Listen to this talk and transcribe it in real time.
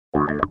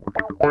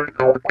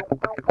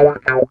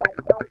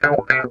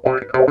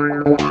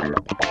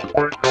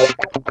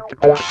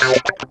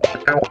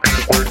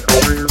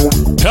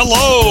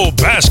Hello,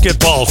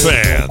 basketball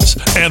fans,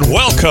 and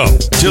welcome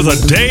to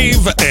the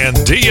Dave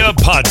and Dia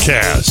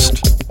podcast.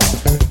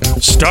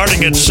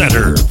 Starting at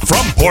center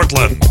from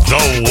Portland,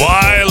 the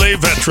wily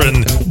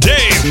veteran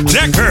Dave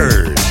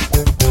Deckard.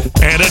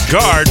 And at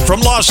guard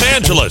from Los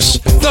Angeles,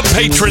 the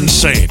patron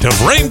saint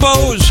of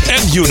rainbows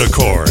and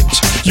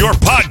unicorns, your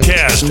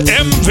podcast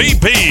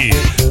MVP,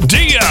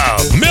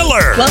 Dia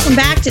Miller. Welcome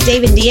back to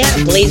Dave and Dia,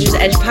 a Blazers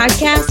Edge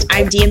podcast.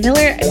 I'm Dia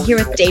Miller. I'm here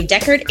with Dave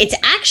Deckard. It's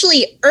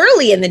actually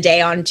early in the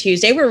day on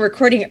Tuesday. We're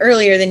recording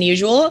earlier than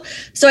usual.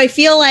 So I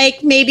feel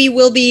like maybe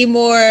we'll be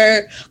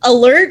more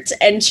alert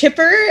and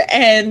chipper.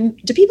 And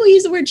do people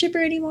use the word chipper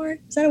anymore?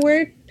 Is that a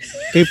word?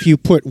 If you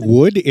put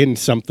wood in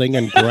something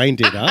and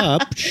grind it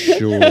up,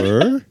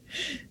 sure.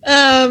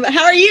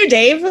 How are you,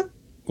 Dave?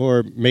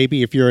 Or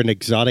maybe if you're an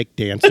exotic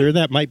dancer,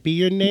 that might be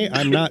your name.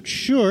 I'm not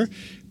sure.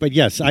 But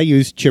yes, I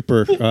use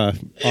chipper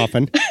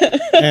often.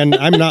 And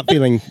I'm not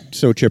feeling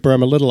so chipper.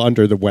 I'm a little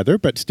under the weather,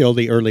 but still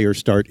the earlier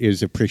start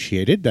is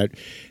appreciated. That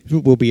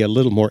will be a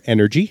little more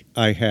energy.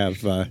 I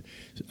have a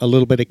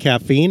little bit of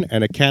caffeine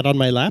and a cat on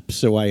my lap,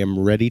 so I am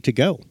ready to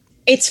go.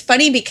 It's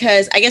funny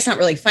because, I guess not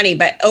really funny,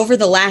 but over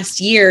the last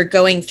year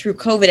going through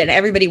COVID and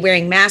everybody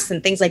wearing masks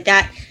and things like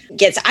that,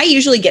 I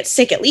usually get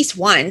sick at least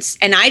once,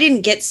 and I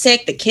didn't get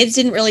sick. The kids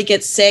didn't really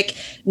get sick.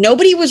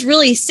 Nobody was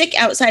really sick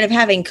outside of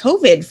having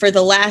COVID for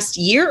the last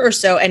year or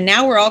so. And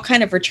now we're all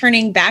kind of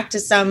returning back to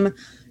some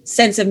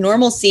sense of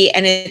normalcy.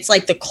 And it's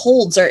like the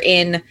colds are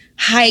in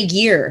high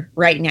gear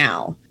right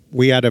now.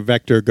 We had a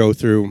vector go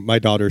through my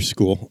daughter's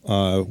school,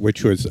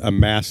 which was a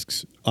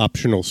masks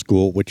optional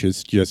school, which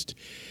is just...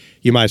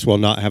 you might as well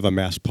not have a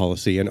mask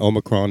policy. And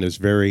Omicron is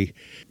the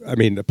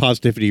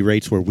positivity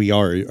rates where we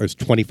are is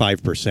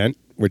 25%,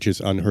 which is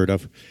unheard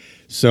of.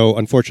 So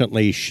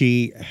unfortunately,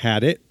 she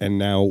had it, and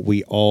now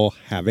we all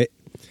have it.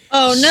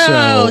 Oh,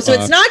 no. So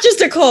it's not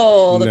just a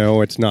cold.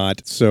 No, it's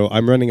not. So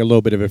I'm running a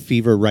little bit of a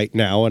fever right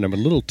now, and I'm a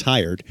little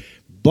tired.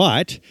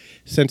 But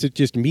since it's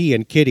just me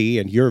and Kitty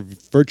and you're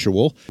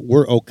virtual,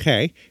 we're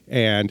okay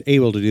and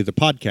able to do the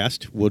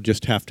podcast.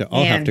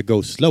 I'll have to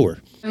go slower.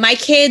 My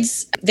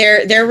kids,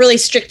 they're really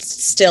strict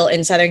still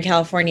in Southern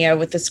California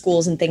with the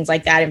schools and things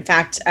like that. In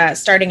fact,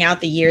 starting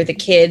out the year, the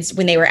kids,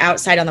 when they were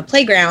outside on the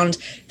playground,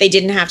 they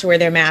didn't have to wear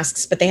their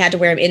masks, but they had to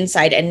wear them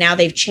inside. And now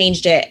they've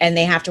changed it and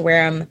they have to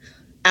wear them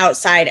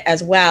outside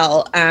as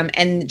well.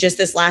 And just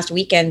this last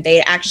weekend, they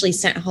actually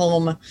sent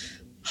home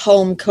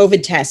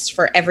COVID tests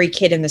for every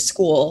kid in the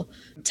school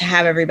to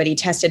have everybody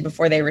tested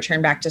before they return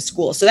back to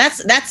school. So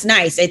that's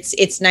nice.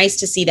 It's nice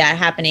to see that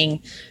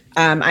happening.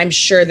 I'm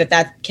sure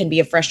that can be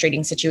a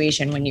frustrating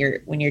situation when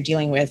you're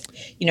dealing with,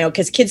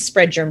 because kids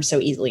spread germs so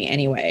easily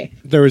anyway.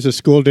 There was a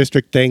school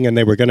district thing and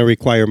they were going to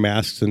require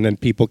masks, and then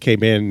people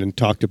came in and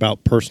talked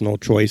about personal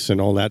choice and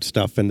all that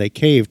stuff, and they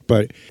caved,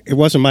 but it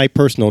wasn't my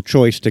personal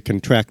choice to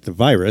contract the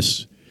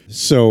virus.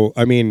 So,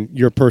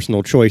 your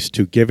personal choice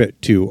to give it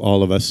to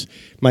all of us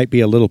might be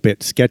a little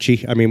bit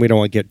sketchy. We don't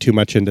want to get too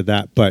much into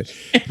that, but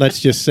let's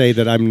just say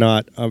that I'm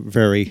not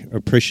very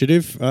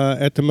appreciative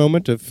at the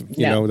moment of,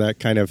 that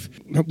kind of,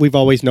 we've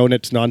always known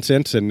it's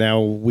nonsense, and now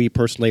we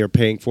personally are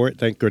paying for it.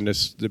 Thank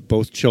goodness that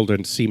both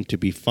children seem to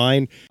be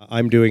fine.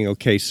 I'm doing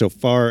okay so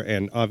far,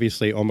 and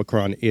obviously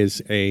Omicron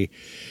is a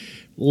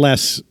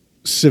less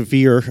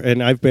severe, and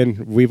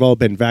we've all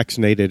been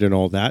vaccinated and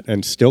all that,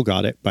 and still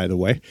got it, by the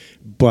way,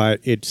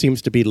 but it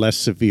seems to be less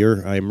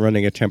severe. I'm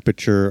running a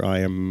temperature. I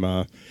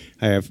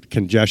have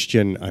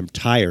congestion. I'm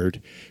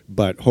tired,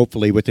 but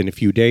hopefully within a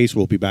few days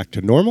we'll be back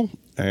to normal,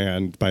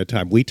 and by the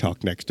time we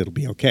talk next, it'll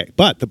be okay.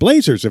 But the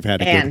Blazers have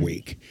had a good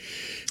week.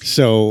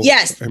 So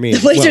yes, the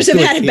Blazers have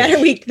had a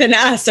better week than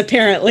us,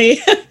 apparently.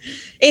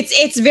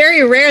 It's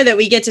very rare that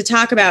we get to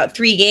talk about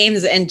 3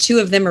 games and 2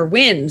 of them are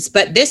wins,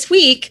 but this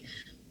week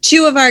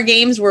 2 of our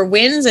games were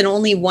wins and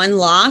only 1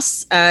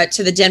 loss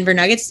to the Denver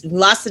Nuggets. We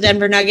lost the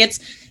Denver Nuggets.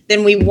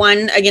 Then we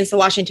won against the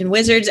Washington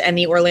Wizards and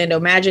the Orlando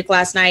Magic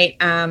last night.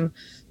 And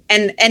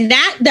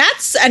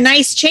that's a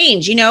nice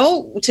change,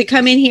 to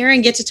come in here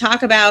and get to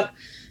talk about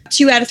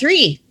 2 out of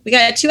 3. We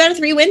got 2 out of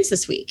 3 wins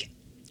this week.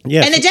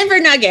 Yes. And the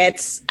Denver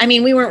Nuggets,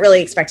 we weren't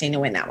really expecting to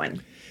win that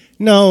one.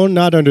 No,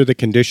 not under the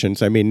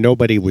conditions.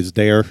 Nobody was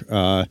there.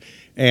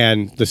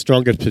 And the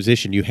strongest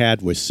position you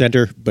had was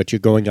center, but you're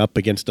going up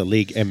against a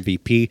league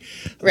MVP.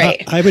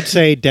 Right. I would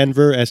say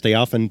Denver, as they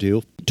often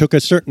do, took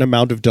a certain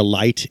amount of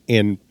delight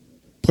in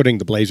putting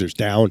the Blazers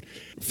down.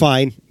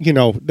 Fine.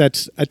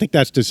 I think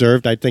that's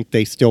deserved. I think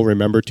they still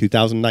remember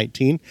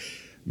 2019.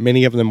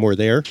 Many of them were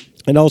there.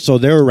 And also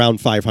they're around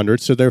 500,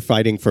 so they're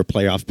fighting for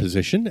playoff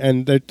position.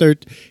 And they're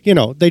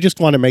they just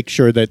want to make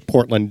sure that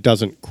Portland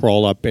doesn't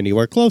crawl up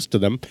anywhere close to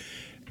them.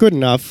 Good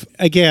enough.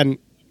 Again,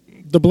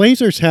 the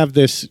Blazers have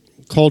this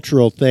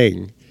cultural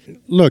thing.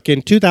 Look,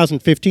 in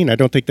 2015, I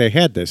don't think they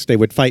had this. They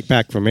would fight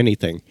back from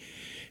anything.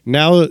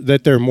 Now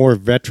that they're more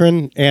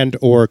veteran and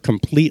or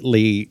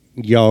completely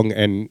young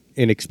and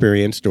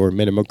inexperienced or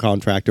minimum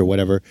contract or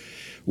whatever,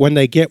 when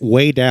they get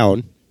way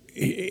down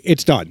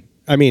it's done.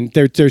 I mean,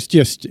 there's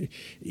just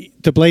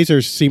the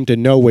Blazers seem to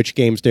know which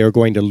games they are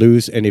going to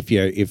lose, and if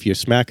you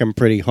smack them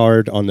pretty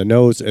hard on the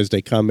nose as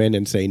they come in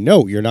and say,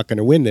 "No, you're not going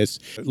to win this,"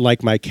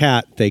 like my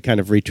cat, they kind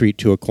of retreat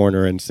to a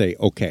corner and say,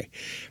 "Okay."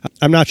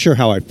 I'm not sure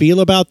how I feel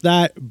about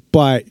that,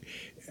 but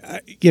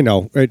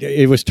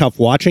it was tough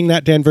watching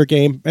that Denver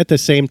game. At the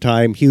same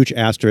time, huge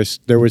asterisk.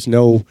 There was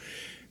no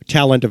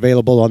talent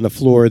available on the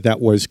floor that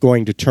was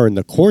going to turn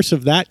the course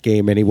of that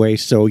game anyway,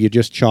 so you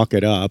just chalk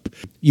it up.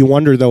 You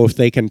wonder, though, if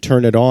they can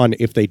turn it on,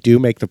 if they do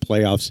make the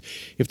playoffs,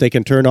 if they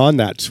can turn on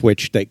that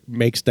switch that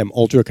makes them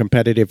ultra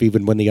competitive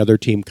even when the other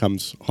team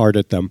comes hard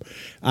at them.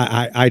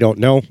 I don't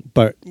know,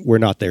 but we're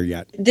not there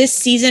yet. This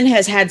season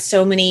has had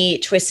so many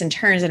twists and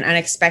turns and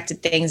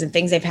unexpected things and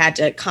things they've had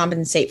to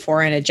compensate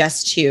for and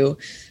adjust to.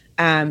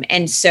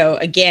 And so,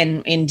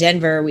 again, in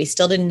Denver, we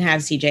still didn't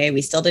have CJ.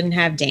 We still didn't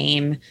have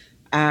Dame.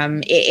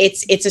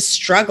 It's a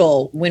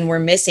struggle when we're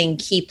missing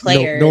key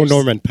players. No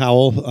Norman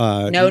Powell.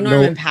 No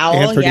Norman Powell.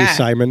 Anthony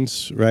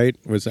Simons, right,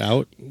 was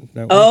out.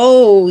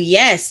 Oh,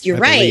 yes, you're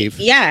right. Believe.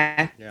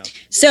 Yeah.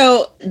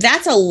 So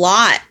that's a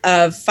lot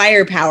of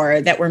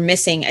firepower that we're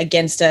missing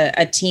against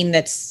a team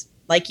that's,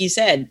 like you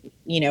said,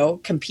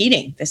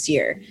 competing this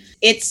year.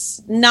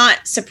 It's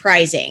not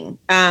surprising,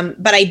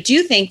 but I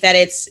do think that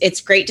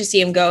it's great to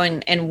see him go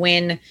and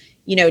win.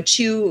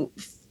 Two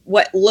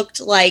what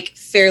looked like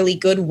fairly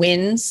good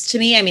wins to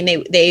me. I mean,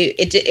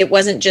 it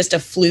wasn't just a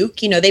fluke.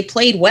 They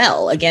played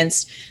well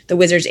against the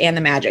Wizards and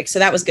the Magic, so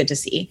that was good to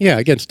see. Yeah,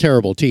 against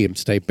terrible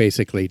teams, they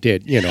basically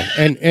did.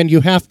 And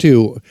you have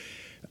to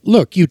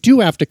look. You do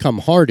have to come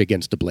hard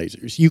against the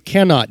Blazers. You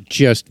cannot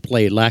just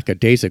play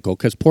lackadaisical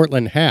because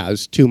Portland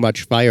has too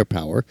much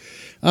firepower,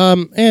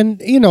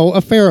 and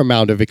a fair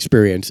amount of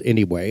experience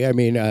anyway. I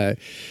mean.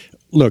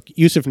 Look,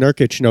 Yusuf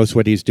Nurkic knows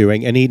what he's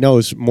doing, and he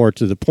knows, more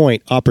to the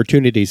point,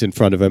 opportunities in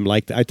front of him.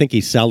 Like, I think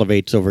he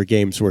salivates over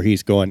games where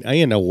he's going,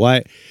 you know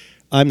what?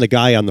 I'm the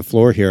guy on the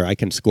floor here. I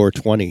can score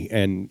 20,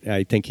 and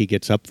I think he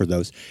gets up for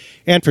those.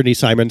 Anthony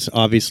Simons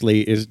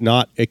obviously is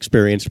not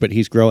experienced, but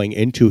he's growing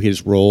into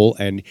his role,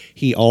 and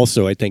he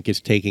also, I think, is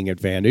taking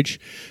advantage,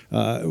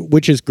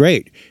 which is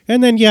great.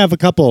 And then you have a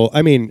couple,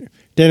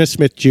 Dennis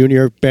Smith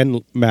Jr.,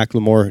 Ben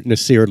McLemore,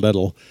 Nasir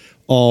Little,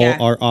 all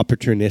are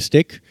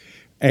opportunistic.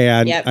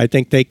 And I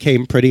think they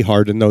came pretty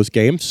hard in those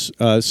games.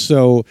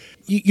 So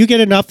you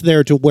get enough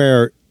there to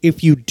where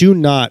if you do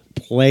not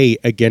play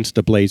against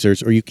the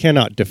Blazers or you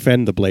cannot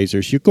defend the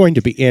Blazers, you're going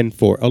to be in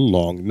for a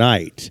long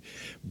night.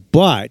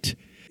 But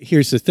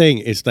here's the thing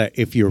is that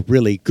if you're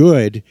really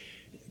good,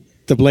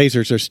 the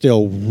Blazers are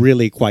still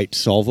really quite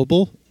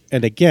solvable.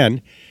 And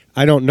again,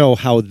 I don't know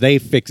how they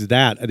fix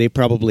that. They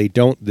probably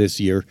don't this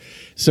year.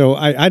 So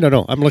I don't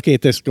know. I'm looking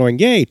at this going,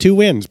 yay, 2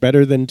 wins,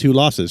 better than 2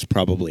 losses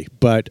probably.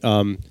 But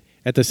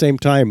at the same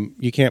time,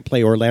 you can't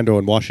play Orlando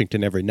and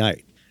Washington every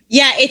night.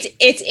 Yeah,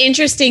 it's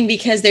interesting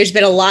because there's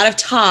been a lot of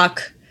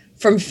talk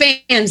from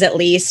fans, at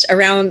least,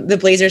 around the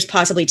Blazers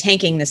possibly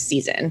tanking this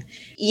season.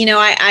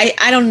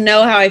 I don't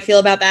know how I feel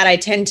about that. I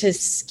tend to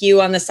skew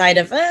on the side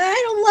of, I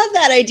don't love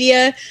that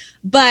idea.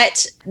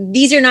 But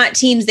these are not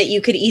teams that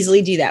you could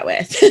easily do that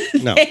with.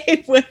 No.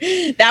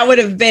 That would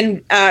have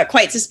been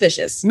quite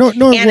suspicious. Nor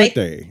would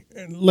they.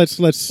 Let's.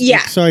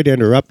 Sorry to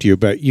interrupt you,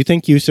 but you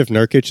think Yusuf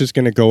Nurkic is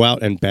going to go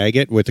out and bag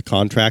it with a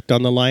contract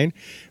on the line?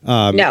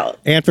 No.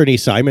 Anthony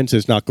Simons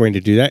is not going to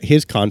do that.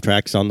 His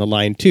contract's on the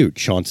line too.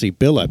 Chauncey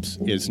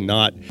Billups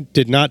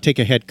did not take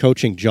a head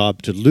coaching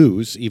job to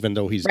lose, even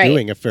though he's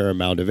doing a fair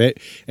amount of it.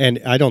 And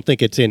I don't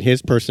think it's in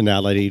his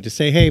personality to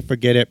say, "Hey,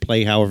 forget it,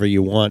 play however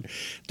you want."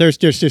 There's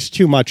just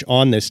too much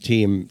on this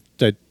team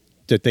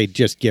that they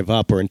just give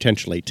up or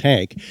intentionally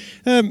tank.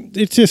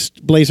 It's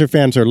just Blazer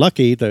fans are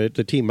lucky the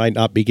team might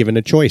not be given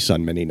a choice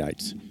on many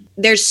nights.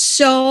 There's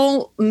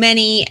so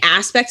many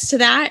aspects to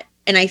that,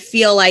 and I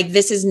feel like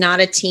this is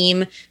not a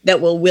team that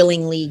will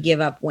willingly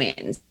give up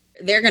wins.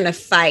 They're going to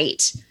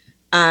fight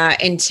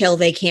until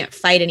they can't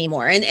fight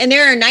anymore. And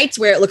there are nights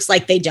where it looks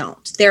like they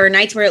don't. There are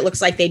nights where it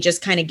looks like they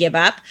just kind of give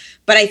up.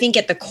 But I think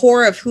at the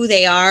core of who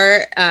they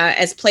are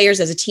as players,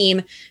 as a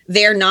team,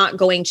 they're not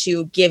going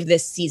to give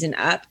this season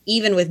up.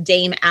 Even with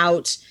Dame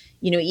out,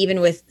 even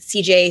with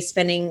CJ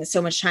spending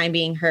so much time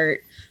being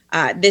hurt,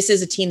 this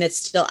is a team that's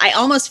still, I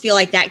almost feel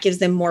like that gives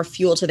them more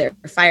fuel to their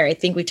fire. I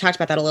think we've talked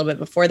about that a little bit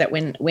before, that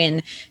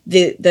when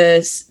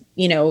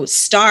the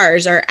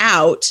stars are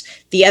out,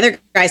 the other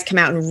guys come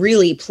out and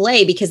really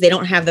play because they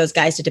don't have those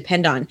guys to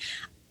depend on.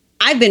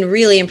 I've been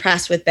really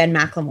impressed with Ben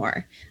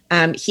McLemore.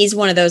 He's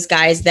one of those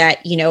guys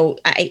that,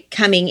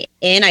 coming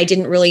in, I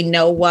didn't really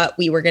know what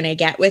we were going to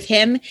get with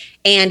him.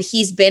 And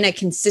he's been a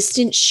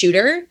consistent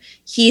shooter.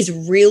 He's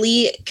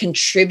really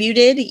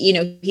contributed.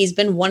 He's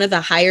been one of the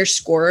higher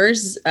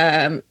scorers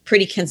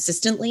pretty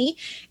consistently.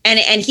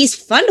 And he's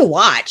fun to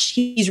watch.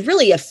 He's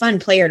really a fun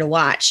player to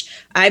watch.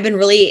 I've been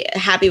really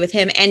happy with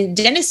him. And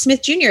Dennis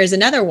Smith Jr. is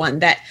another one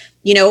that,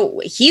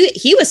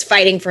 he was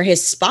fighting for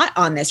his spot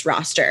on this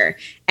roster,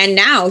 and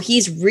now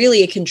he's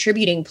really a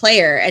contributing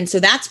player. And so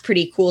that's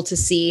pretty cool to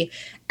see.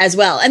 as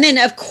well. And then,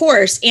 of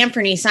course,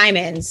 Anthony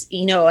Simons,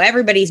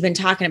 everybody's been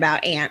talking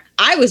about Ant.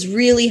 I was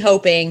really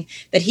hoping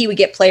that he would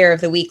get Player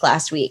of the Week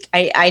last week.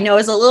 I know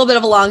it's a little bit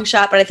of a long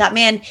shot, but I thought,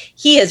 man,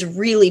 he has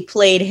really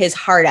played his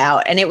heart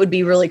out, and it would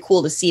be really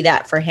cool to see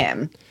that for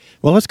him.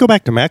 Well, let's go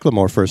back to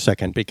McLemore for a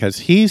second, because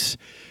he's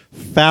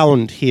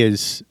found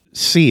his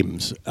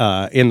seams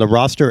in the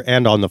roster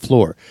and on the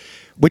floor,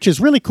 which is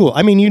really cool.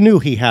 I mean, you knew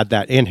he had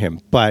that in him,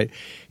 but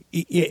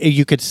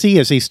you could see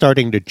as he's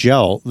starting to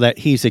gel that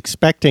he's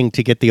expecting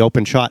to get the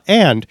open shot.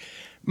 And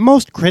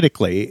most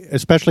critically,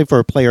 especially for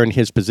a player in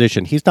his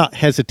position, he's not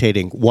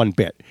hesitating one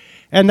bit.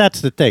 And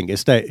that's the thing,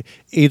 is that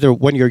either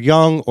when you're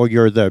young or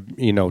you're the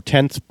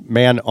 10th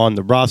man on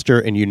the roster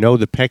and you know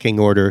the pecking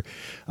order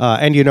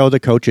and you know the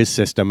coach's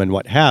system and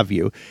what have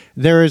you,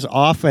 there is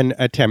often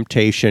a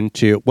temptation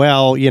to,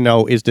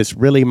 is this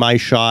really my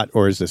shot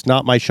or is this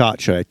not my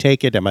shot? Should I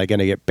take it? Am I going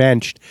to get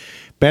benched?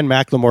 Ben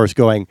McLemore is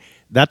going,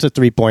 that's a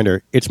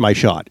three-pointer. It's my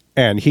shot.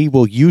 And he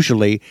will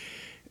usually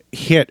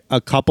hit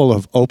a couple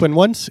of open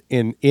ones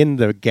in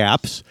the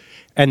gaps,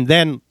 and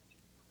then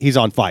he's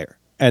on fire.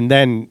 And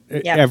then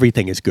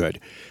everything is good.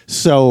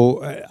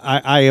 So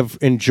I have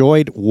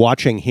enjoyed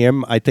watching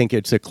him. I think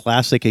it's a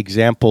classic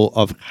example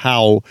of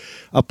how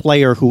a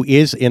player who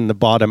is in the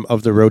bottom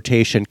of the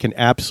rotation can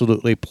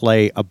absolutely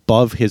play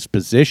above his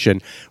position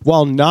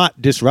while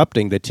not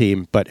disrupting the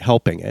team, but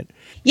helping it.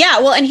 Yeah,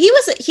 well, and he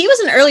was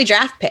an early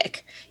draft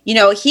pick.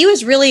 He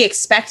was really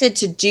expected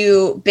to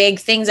do big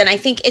things. And I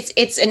think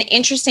it's an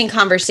interesting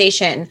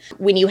conversation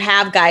when you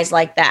have guys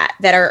like that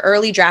are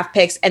early draft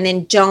picks and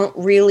then don't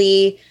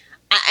really,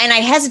 and I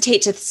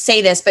hesitate to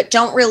say this, but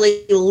don't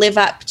really live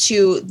up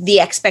to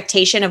the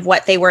expectation of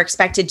what they were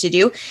expected to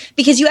do.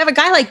 Because you have a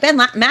guy like Ben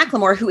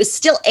McLemore, who is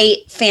still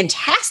a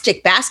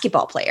fantastic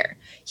basketball player.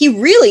 He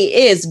really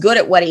is good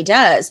at what he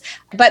does.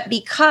 But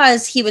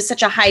because he was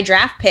such a high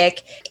draft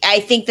pick, I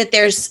think that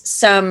there's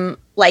some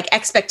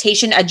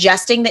expectation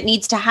adjusting that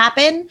needs to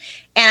happen.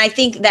 And I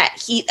think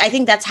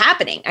that's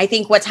happening. I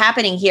think what's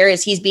happening here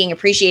is he's being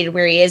appreciated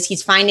where he is.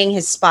 He's finding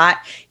his spot.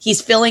 He's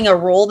filling a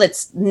role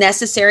that's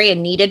necessary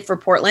and needed for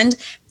Portland.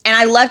 And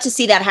I love to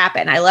see that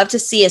happen. I love to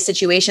see a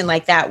situation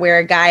like that where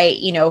a guy,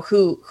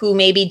 who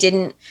maybe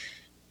didn't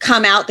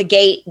come out the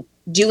gate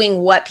doing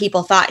what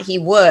people thought he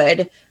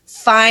would,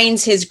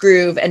 finds his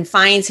groove and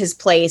finds his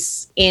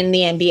place in the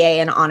NBA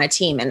and on a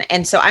team.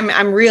 And so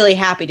I'm really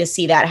happy to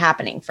see that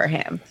happening for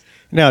him.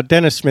 Now,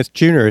 Dennis Smith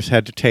Jr. has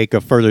had to take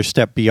a further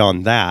step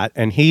beyond that,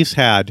 and he's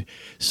had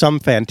some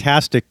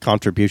fantastic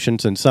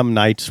contributions and some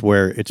nights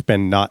where it's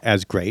been not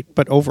as great,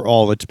 but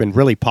overall it's been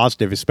really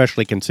positive,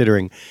 especially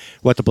considering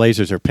what the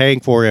Blazers are paying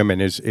for him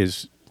and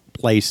his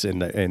place in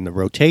the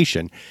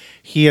rotation.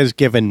 He has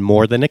given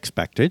more than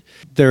expected.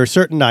 There are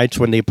certain nights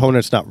when the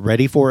opponent's not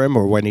ready for him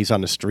or when he's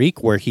on a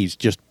streak where he's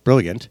just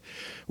brilliant.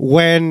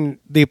 When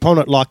the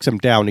opponent locks him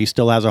down, he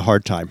still has a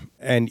hard time.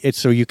 And it's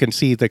so you can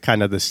see the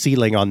kind of the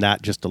ceiling on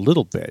that just a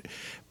little bit.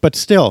 But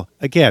still,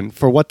 again,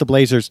 for what the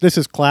Blazers, this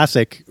is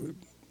classic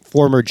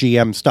former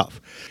GM stuff.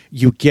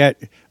 You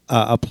get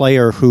a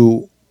player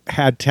who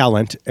had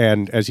talent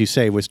and, as you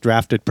say, was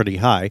drafted pretty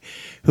high,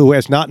 who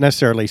has not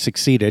necessarily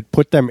succeeded,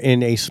 put them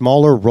in a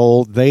smaller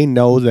role. They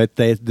know that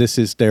this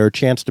is their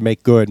chance to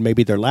make good,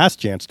 maybe their last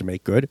chance to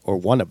make good, or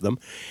one of them,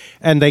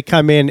 and they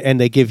come in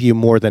and they give you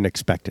more than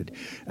expected.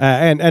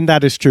 And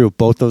that is true of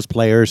both those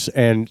players,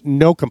 and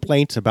no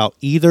complaints about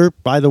either,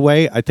 by the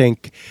way. I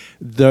think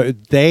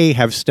they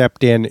have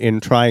stepped in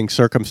trying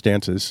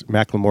circumstances,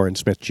 McLemore and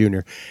Smith Jr.,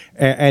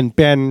 and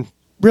been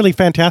really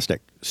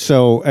fantastic.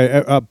 So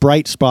a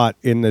bright spot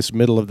in this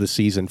middle of the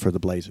season for the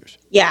Blazers.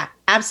 Yeah,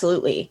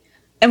 absolutely.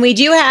 And we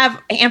do have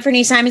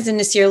Anthony Simons and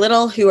Nasir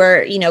Little, who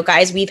are,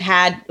 guys we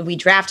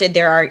drafted.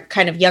 There are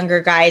kind of younger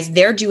guys.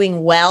 They're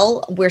doing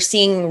well. We're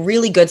seeing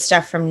really good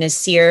stuff from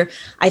Nasir.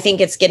 I think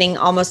it's getting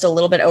almost a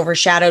little bit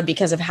overshadowed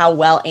because of how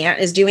well Ant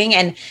is doing.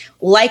 And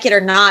like it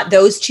or not,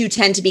 those two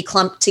tend to be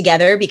clumped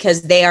together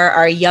because they are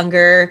our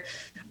younger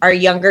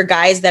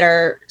guys that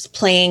are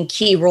playing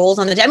key roles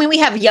on the team. I mean, we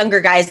have younger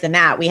guys than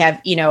that. We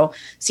have,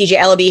 CJ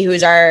Ellaby,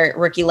 who's our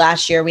rookie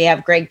last year. We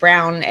have Greg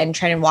Brown and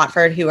Trenton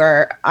Watford, who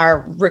are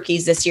our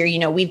rookies this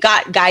year. We've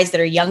got guys that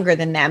are younger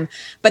than them,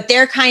 but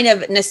they're kind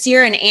of,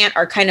 Nasir and Ant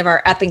are kind of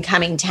our up and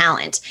coming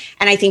talent.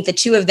 And I think the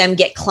two of them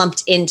get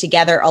clumped in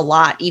together a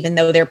lot, even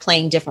though they're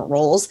playing different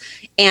roles.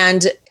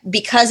 And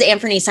because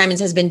Anthony Simons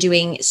has been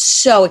doing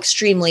so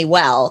extremely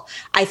well,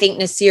 I think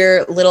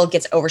Nasir Little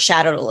gets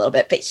overshadowed a little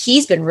bit, but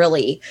he's been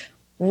really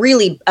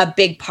a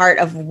big part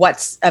of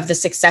the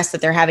success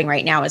that they're having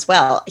right now as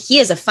well. He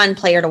is a fun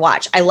player to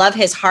watch. I love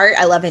his heart.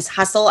 I love his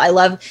hustle. I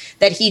love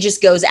that he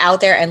just goes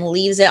out there and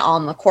leaves it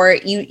on the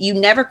court. You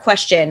never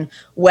question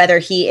whether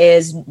he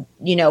is,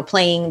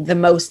 playing the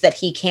most that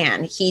he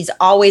can. He's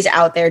always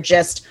out there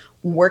just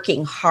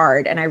working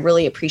hard, and I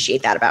really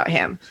appreciate that about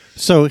him.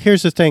 So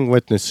here's the thing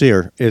with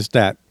Nasir is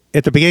that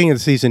at the beginning of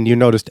the season, you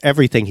noticed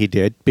everything he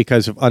did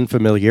because of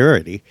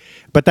unfamiliarity,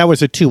 but that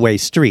was a two-way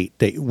street.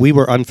 We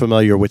were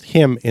unfamiliar with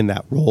him in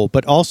that role,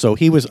 but also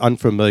he was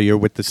unfamiliar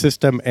with the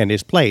system and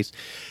his place.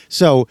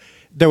 So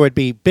there would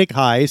be big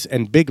highs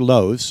and big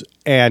lows,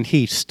 and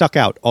he stuck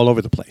out all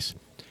over the place.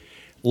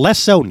 Less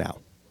so now.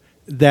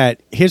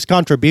 That his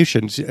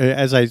contributions,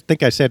 as I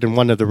think I said in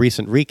one of the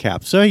recent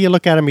recaps, so you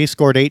look at him, he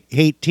scored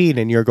 18,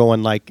 and you're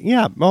going like,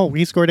 yeah,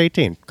 he scored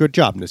 18. Good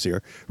job,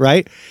 Nasir,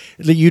 right?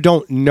 You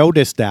don't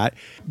notice that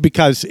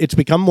because it's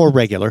become more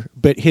regular,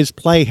 but his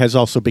play has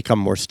also become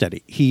more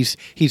steady. He's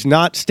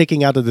not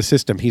sticking out of the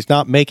system. He's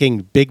not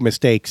making big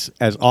mistakes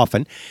as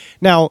often.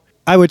 Now,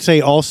 I would say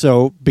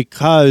also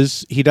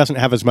because he doesn't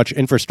have as much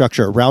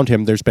infrastructure around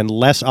him, there's been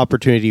less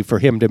opportunity for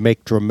him to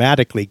make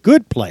dramatically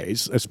good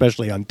plays,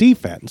 especially on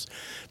defense.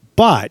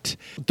 But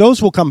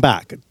those will come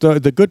back.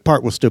 The good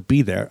part will still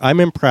be there. I'm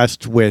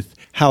impressed with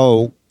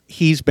how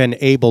he's been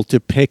able to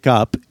pick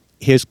up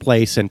his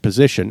place and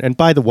position. And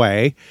by the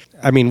way,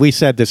 I mean, we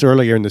said this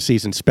earlier in the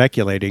season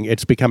speculating,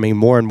 it's becoming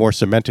more and more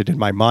cemented in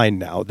my mind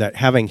now that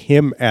having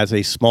him as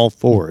a small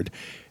forward,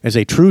 as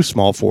a true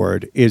small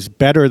forward, is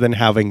better than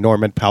having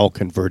Norman Powell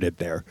converted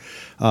there.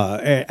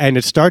 And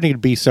it's starting to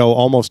be so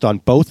almost on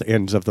both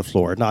ends of the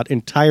floor, not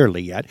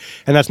entirely yet.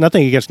 And that's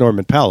nothing against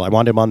Norman Powell. I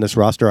want him on this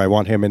roster. I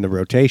want him in the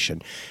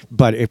rotation.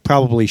 But it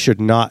probably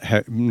should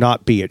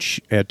not be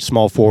at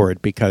small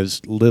forward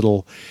because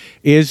Little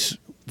is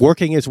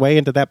working his way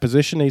into that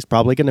position. He's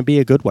probably going to be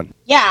a good one.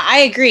 Yeah, I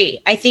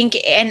agree. I think,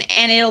 and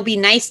it'll be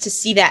nice to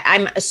see that.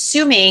 I'm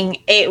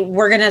assuming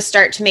we're going to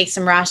start to make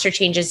some roster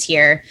changes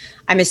here.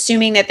 I'm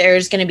assuming that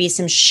there's going to be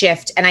some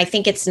shift. And I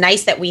think it's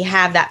nice that we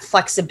have that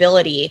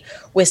flexibility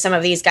with some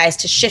of these guys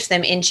to shift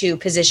them into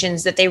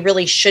positions that they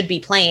really should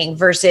be playing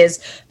versus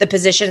the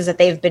positions that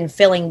they've been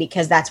filling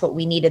because that's what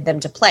we needed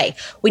them to play.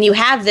 When you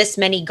have this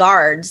many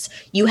guards,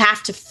 you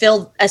have to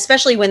fill,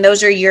 especially when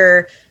those are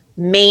your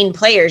main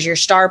players, your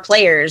star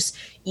players,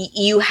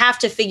 you have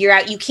to figure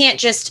out, you can't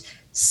just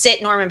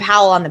sit Norman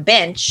Powell on the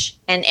bench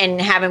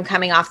and have him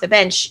coming off the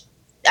bench.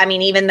 I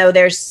mean, even though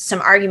there's some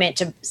argument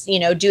to,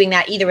 doing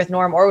that either with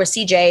Norm or with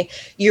CJ,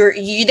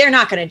 they're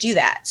not going to do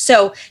that.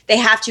 So they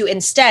have to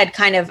instead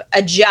kind of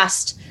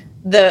adjust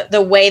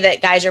the way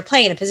that guys are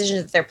playing, the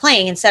positions that they're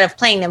playing, instead of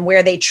playing them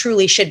where they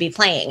truly should be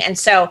playing. And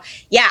so,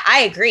 yeah, I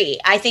agree.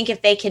 I think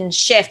if they can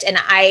shift, and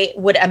I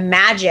would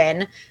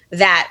imagine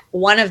that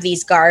one of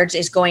these guards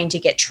is going to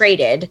get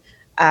traded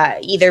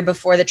either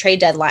before the trade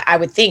deadline, I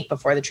would think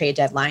before the trade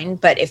deadline,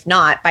 but if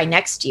not, by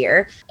next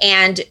year.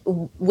 And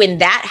when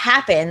that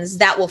happens,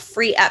 that will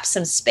free up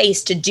some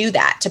space to do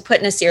that, to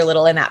put Nasir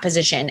Little in that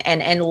position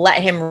and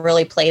let him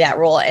really play that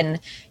role. And,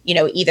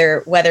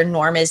 either whether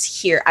Norm is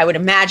here, I would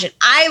imagine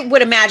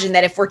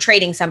that if we're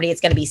trading somebody,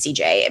 it's going to be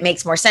CJ. It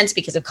makes more sense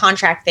because of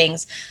contract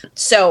things.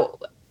 So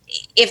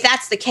if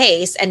that's the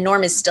case and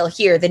Norm is still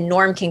here, then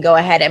Norm can go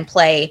ahead and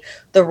play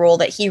the role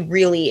that he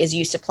really is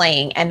used to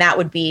playing. And that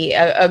would be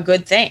a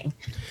good thing.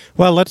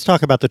 Well, let's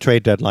talk about the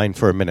trade deadline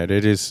for a minute.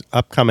 It is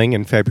upcoming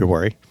in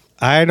February.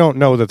 I don't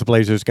know that the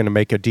Blazers are going to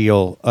make a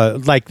deal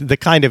like the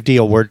kind of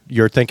deal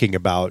you're thinking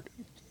about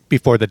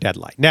before the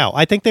deadline. Now,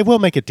 I think they will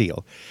make a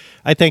deal.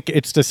 I think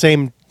it's the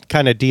same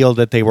kind of deal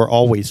that they were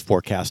always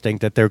forecasting,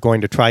 that they're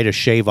going to try to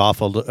shave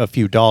off a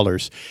few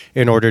dollars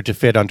in order to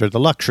fit under the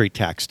luxury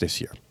tax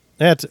this year.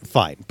 That's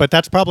fine, but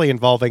that's probably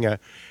involving a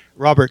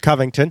Robert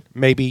Covington,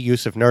 maybe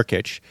Jusuf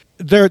Nurkic.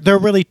 There are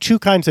really two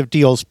kinds of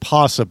deals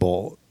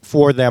possible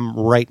for them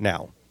right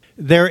now.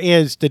 There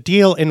is the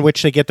deal in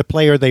which they get the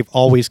player they've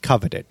always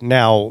coveted.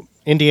 Now,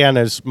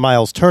 Indiana's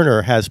Miles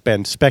Turner has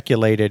been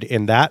speculated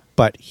in that,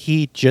 but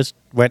he just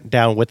went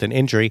down with an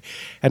injury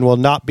and will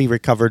not be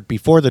recovered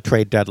before the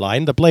trade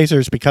deadline. The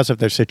Blazers, because of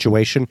their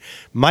situation,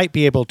 might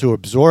be able to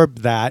absorb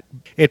that.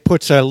 It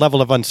puts a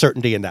level of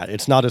uncertainty in that.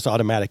 It's not as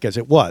automatic as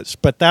it was,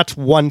 but that's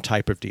one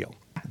type of deal.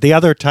 The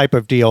other type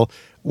of deal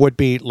would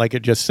be, like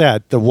it just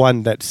said, the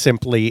one that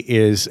simply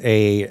is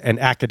an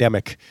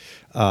academic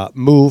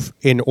move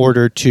in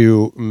order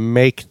to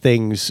make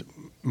things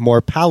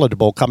more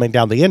palatable coming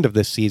down the end of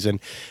this season,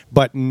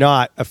 but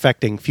not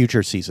affecting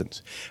future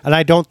seasons. And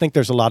I don't think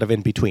there's a lot of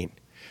in between.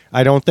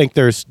 I don't think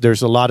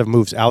there's a lot of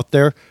moves out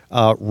there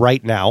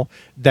right now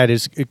that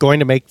is going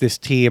to make this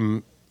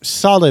team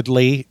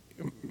solidly,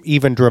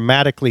 even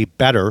dramatically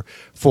better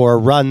for a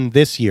run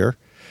this year.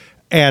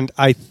 And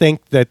I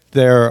think that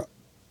there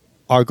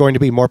are going to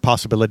be more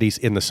possibilities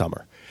in the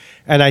summer.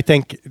 And I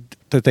think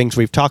the things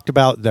we've talked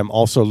about, them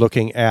also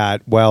looking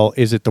at, well,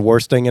 is it the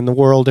worst thing in the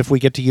world if we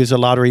get to use a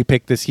lottery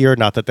pick this year?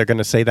 Not that they're going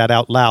to say that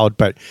out loud,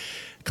 but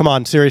come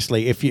on,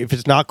 seriously, if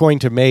it's not going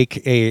to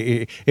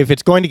if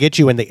it's going to get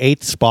you in the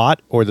 8th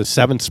spot or the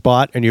 7th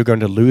spot and you're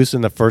going to lose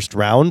in the first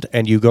round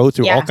and you go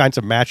through all kinds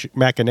of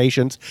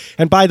machinations,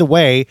 and by the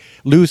way,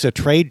 lose a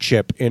trade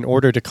chip in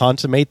order to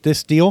consummate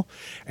this deal,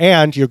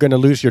 and you're going to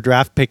lose your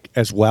draft pick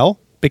as well,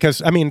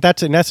 because, I mean,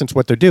 that's in essence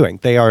what they're doing.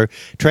 They are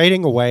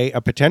trading away a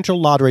potential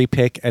lottery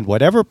pick and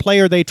whatever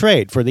player they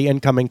trade for the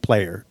incoming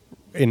player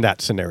in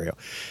that scenario.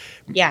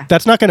 Yeah.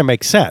 That's not going to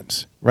make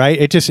sense, right?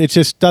 It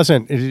just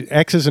doesn't.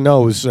 X's and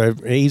O's,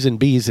 A's and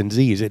B's and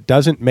Z's. It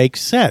doesn't make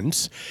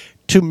sense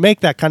to make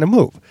that kind of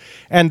move.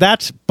 And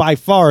that's by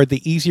far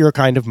the easier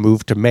kind of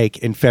move to make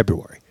in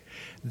February.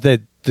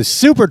 The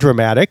super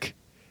dramatic,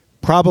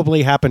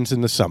 probably happens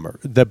in the summer.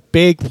 The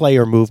big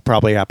player move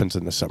probably happens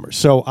in the summer.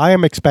 So I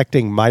am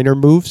expecting minor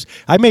moves.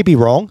 I may be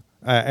wrong,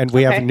 and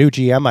we have a new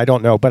GM. I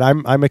don't know, but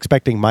I'm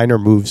expecting minor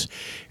moves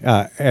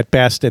at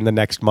best in the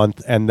next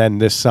month, and then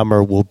this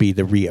summer will be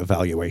the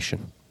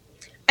reevaluation.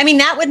 I mean,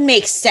 that would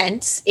make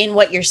sense in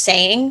what you're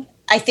saying.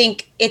 I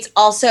think it's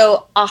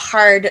also a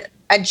hard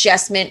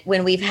adjustment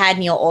when we've had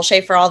Neil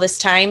Olshey for all this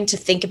time to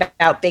think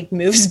about big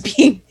moves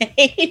being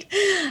made.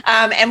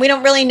 And we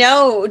don't really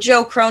know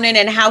Joe Cronin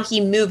and how he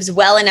moves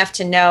well enough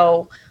to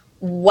know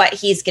what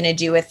he's going to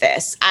do with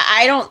this.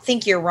 I don't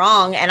think you're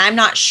wrong. And I'm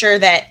not sure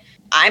that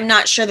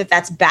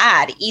that's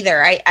bad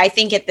either. I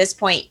think at this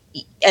point,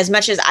 as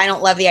much as I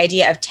don't love the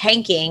idea of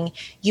tanking,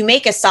 you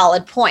make a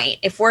solid point.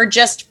 If we're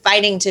just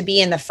fighting to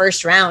be in the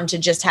first round to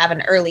just have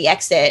an early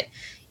exit,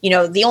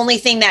 the only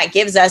thing that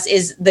gives us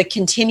is the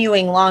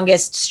continuing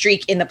longest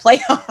streak in the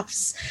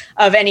playoffs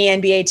of any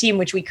NBA team,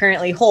 which we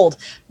currently hold.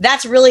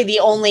 That's really the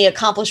only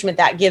accomplishment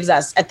that gives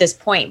us at this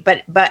point,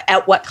 but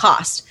at what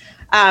cost?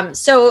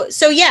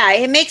 So yeah,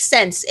 it makes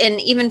sense.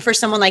 And even for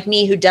someone like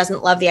me who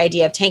doesn't love the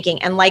idea of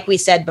tanking, and like we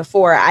said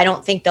before, I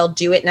don't think they'll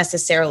do it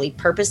necessarily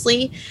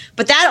purposely,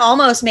 but that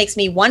almost makes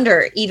me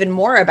wonder even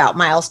more about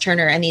Miles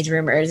Turner and these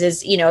rumors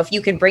is, if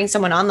you can bring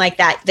someone on like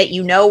that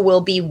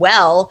will be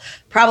well,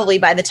 probably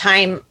by the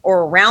time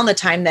or around the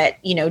time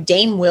that,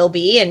 Dame will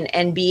be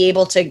and be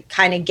able to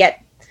kind of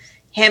get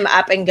him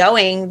up and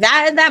going,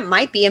 that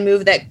might be a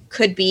move that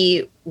could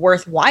be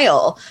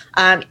worthwhile.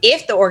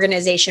 If the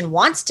organization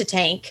wants to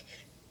tank,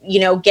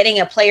 getting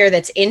a player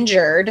that's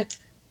injured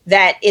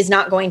that is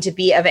not going to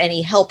be of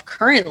any help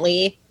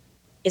currently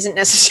isn't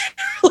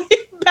necessarily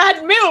a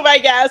bad move, I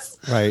guess.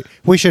 Right.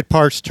 We should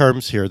parse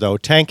terms here, though.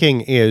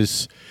 Tanking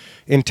is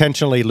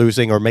intentionally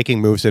losing or making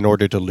moves in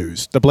order to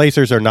lose. The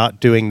Blazers are not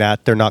doing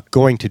that. They're not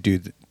going to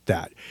do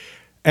that.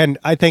 And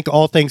I think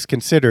all things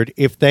considered,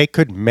 if they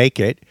could make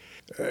it,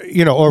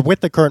 or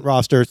with the current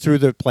roster through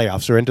the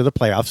playoffs or into the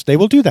playoffs, they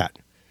will do that.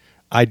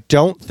 I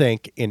don't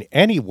think in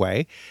any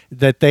way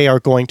that they are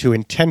going to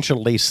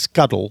intentionally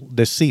scuttle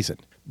this season.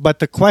 But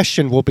the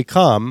question will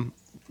become,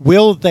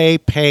 will they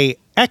pay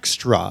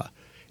extra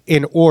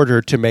in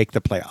order to make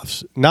the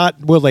playoffs? Not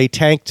will they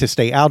tank to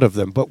stay out of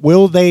them, but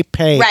will they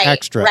pay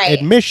extra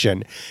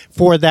admission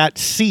for that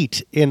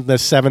seat in the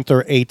 7th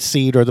or 8th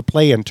seed or the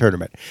play-in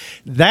tournament?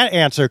 That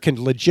answer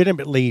can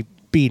legitimately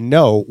be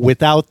no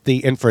without the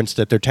inference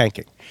that they're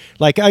tanking.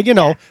 Like,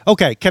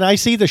 okay, can I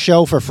see the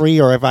show for free,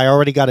 or if I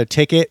already got a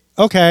ticket?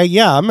 Okay,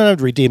 yeah, I'm going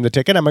to redeem the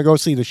ticket. I'm going to go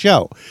see the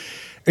show.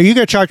 Are you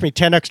going to charge me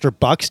 $10 extra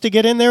to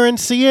get in there and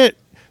see it?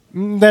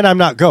 Then I'm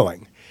not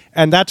going.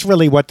 And that's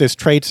really what this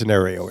trade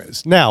scenario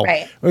is. Now,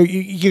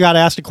 you got to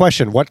ask the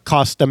question, what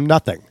cost them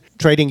nothing?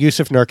 Trading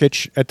Yusuf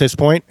Nurkic at this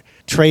point,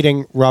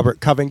 trading Robert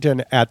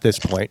Covington at this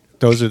point.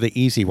 Those are the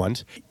easy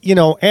ones.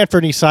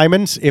 Anthony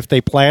Simons, if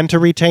they plan to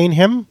retain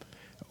him,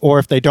 or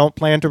if they don't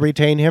plan to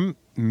retain him,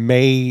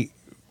 may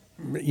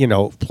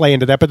play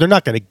into that, but they're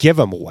not going to give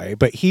him away.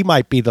 But he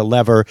might be the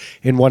lever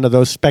in one of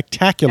those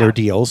spectacular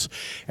deals.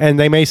 And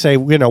they may say,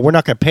 we're not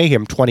going to pay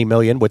him $20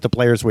 million with the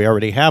players we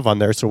already have on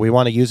there, so we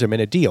want to use him in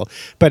a deal.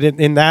 But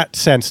in that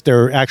sense,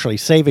 they're actually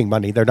saving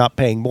money. They're not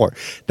paying more.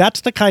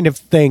 That's the kind of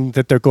thing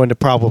that they're going to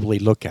probably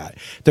look at.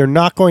 They're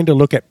not going to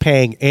look at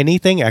paying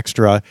anything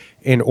extra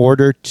in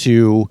order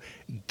to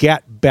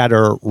get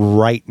better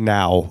right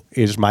now,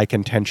 is my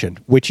contention,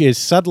 which is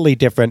subtly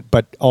different,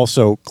 but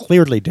also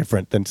clearly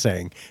different than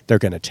saying they're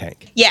going to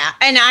tank. Yeah,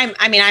 and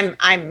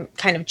I'm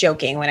kind of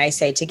joking when I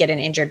say to get an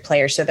injured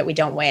player so that we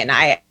don't win.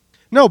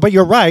 No, but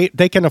you're right.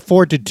 They can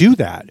afford to do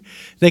that.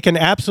 They can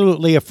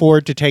absolutely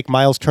afford to take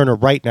Miles Turner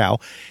right now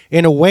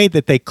in a way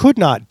that they could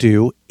not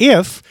do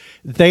if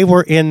they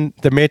were in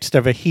the midst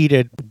of a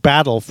heated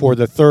battle for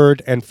the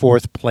 3rd and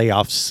 4th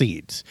playoff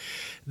seeds.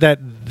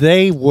 That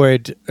they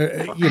would,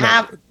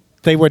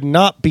 they would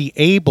not be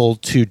able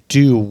to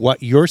do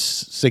what you're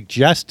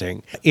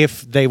suggesting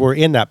if they were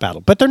in that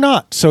battle. But they're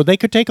not, so they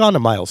could take on a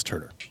Miles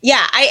Turner.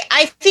 Yeah,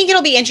 I think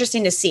it'll be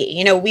interesting to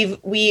see.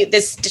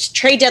 This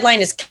trade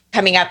deadline is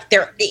coming up.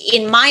 There,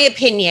 in my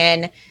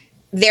opinion,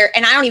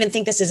 and I don't even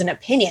think this is an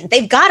opinion,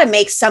 they've got to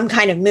make some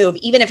kind of move,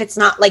 even if it's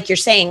not, like you're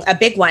saying, a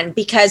big one.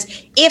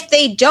 Because if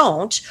they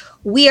don't,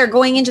 we are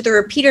going into the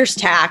repeater's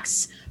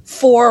tax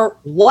for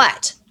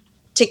what?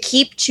 To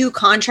keep 2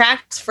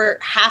 contracts for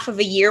half of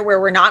a year where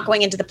we're not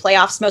going into the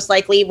playoffs, most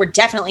likely. We're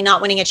definitely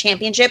not winning a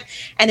championship.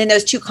 And then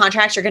those 2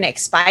 contracts are going to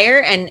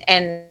expire and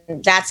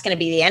that's going to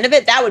be the end of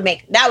it.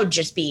 That would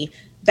just be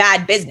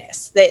bad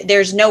business.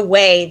 There's no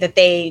way that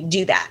they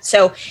do that.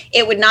 So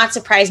it would not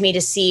surprise me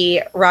to see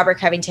Robert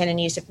Covington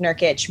and Yusuf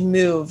Nurkic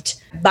moved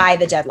by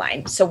the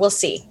deadline. So we'll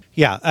see.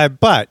 Yeah,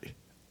 but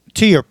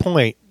to your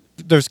point,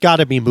 there's got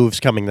to be moves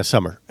coming this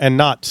summer, and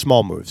not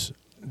small moves.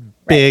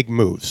 Big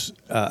moves.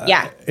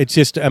 It's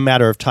just a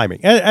matter of timing.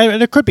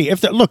 And it could be.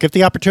 If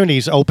the opportunity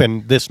is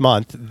open this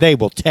month, they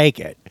will take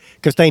it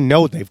because they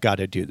know they've got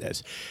to do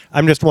this.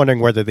 I'm just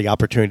wondering whether the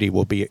opportunity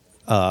will be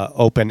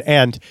open.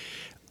 And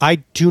I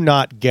do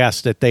not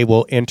guess that they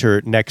will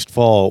enter next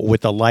fall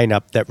with a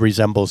lineup that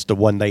resembles the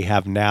one they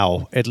have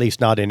now, at least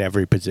not in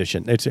every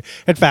position.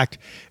 In fact,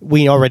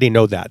 we already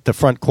know that.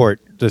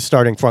 The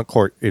starting front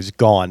court is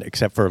gone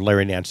except for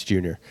Larry Nance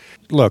Jr.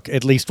 Look,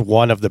 at least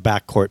one of the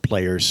backcourt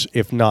players,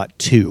 if not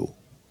two,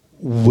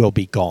 will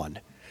be gone.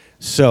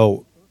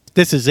 So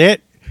this is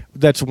it.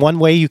 That's one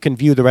way you can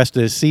view the rest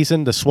of the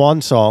season, the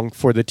swan song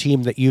for the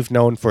team that you've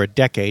known for a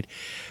decade.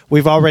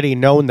 We've already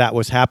known that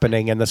was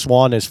happening, and the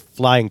swan is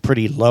flying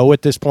pretty low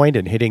at this point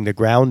and hitting the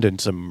ground and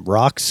some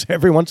rocks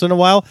every once in a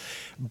while.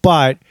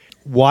 But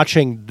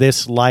watching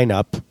this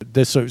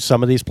lineup,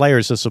 some of these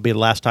players, this will be the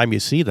last time you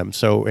see them,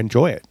 so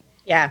enjoy it.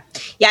 Yeah.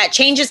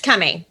 Change is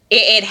coming.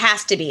 It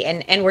has to be.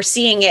 And we're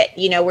seeing it,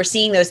 we're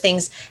seeing those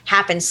things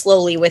happen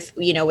slowly with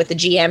the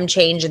GM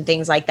change and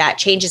things like that.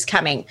 Change is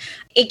coming.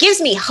 It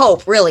gives me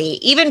hope, really,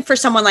 even for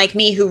someone like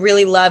me who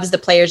really loves the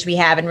players we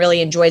have and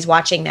really enjoys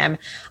watching them.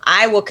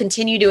 I will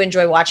continue to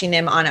enjoy watching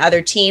them on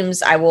other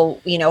teams. I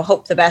will,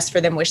 hope the best for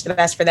them, wish the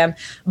best for them.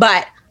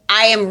 But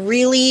I am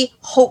really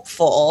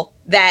hopeful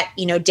that,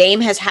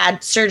 Dame has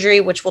had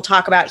surgery, which we'll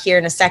talk about here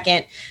in a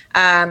second.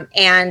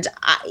 And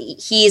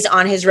he's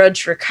on his road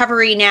to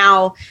recovery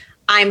now.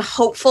 I'm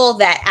hopeful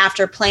that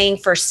after playing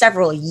for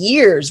several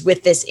years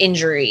with this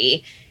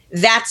injury,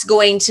 that's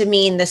going to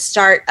mean the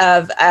start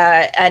of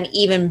an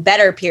even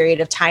better period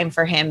of time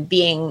for him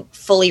being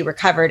fully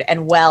recovered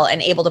and well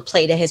and able to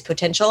play to his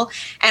potential.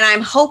 And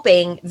I'm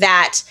hoping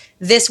that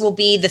this will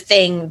be the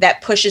thing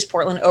that pushes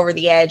Portland over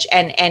the edge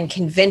and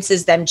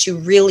convinces them to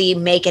really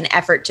make an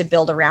effort to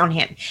build around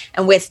him.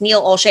 And with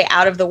Neil Olshey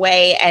out of the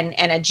way and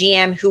a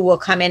GM who will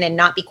come in and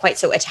not be quite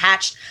so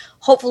attached,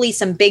 hopefully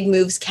some big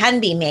moves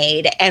can be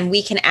made and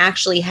we can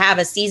actually have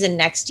a season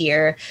next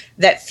year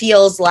that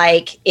feels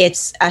like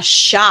it's a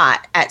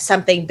shot at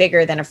something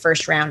bigger than a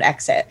first round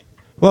exit.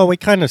 Well, we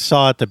kind of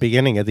saw at the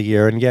beginning of the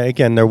year, and yeah,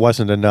 again, there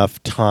wasn't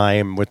enough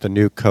time with the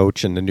new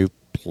coach and the new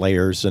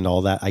players and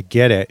all that. I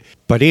get it.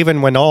 But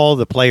even when all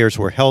the players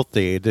were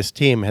healthy, this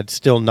team had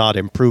still not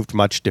improved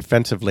much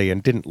defensively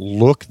and didn't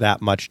look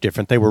that much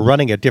different. They were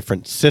running a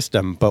different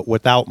system, but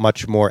without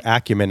much more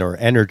acumen or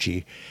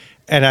energy.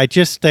 And I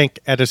just think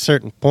at a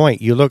certain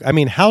point,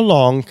 how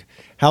long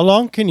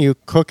can you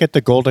cook at the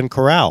Golden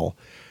Corral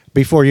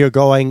before you're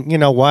going, you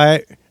know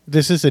what?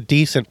 This is a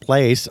decent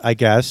place, I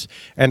guess,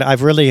 and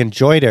I've really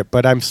enjoyed it,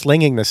 but I'm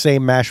slinging the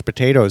same mashed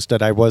potatoes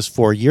that I was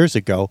 4 years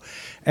ago,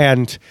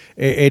 and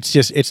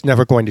it's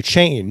never going to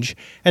change.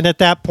 And at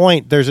that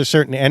point, there's a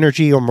certain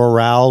energy or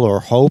morale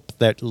or hope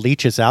that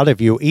leaches out of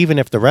you, even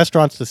if the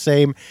restaurant's the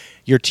same,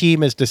 your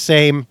team is the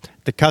same,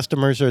 the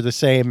customers are the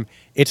same,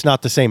 it's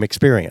not the same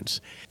experience.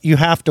 You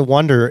have to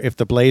wonder if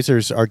the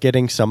Blazers are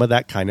getting some of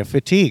that kind of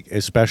fatigue,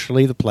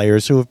 especially the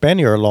players who have been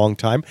here a long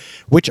time,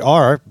 which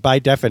are, by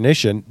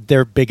definition,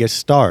 their biggest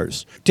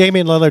stars.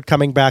 Damian Lillard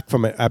coming back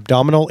from an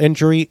abdominal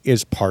injury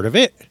is part of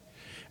it,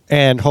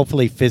 and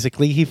hopefully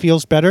physically he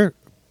feels better,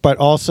 but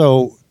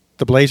also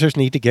the Blazers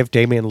need to give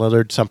Damian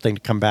Lillard something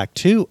to come back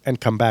to and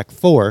come back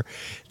for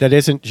that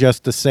isn't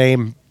just the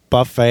same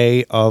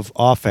buffet of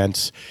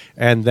offense,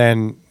 and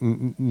then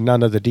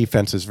none of the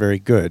defense is very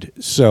good.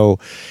 So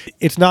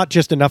it's not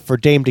just enough for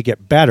Dame to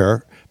get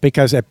better,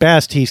 because at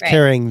best he's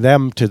carrying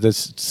them to the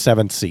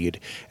 7th seed,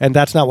 and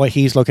that's not what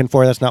he's looking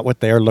for. That's not what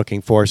they're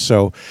looking for.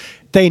 So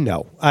they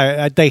know.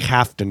 They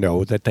have to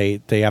know that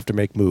they have to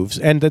make moves,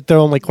 and that the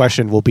only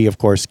question will be, of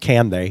course,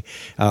 can they?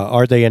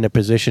 Are they in a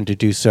position to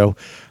do so?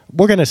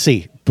 We're going to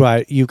see,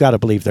 but you got to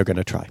believe they're going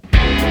to try.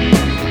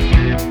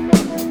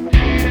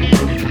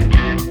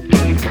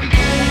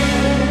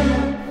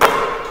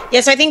 Yeah,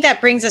 so I think that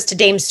brings us to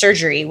Dame's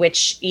surgery,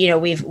 which,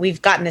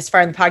 we've gotten this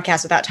far in the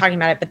podcast without talking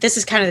about it, but this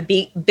is kind of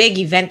the big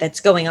event that's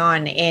going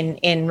on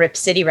in Rip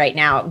City right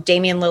now.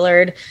 Damian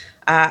Lillard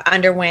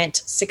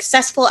underwent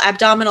successful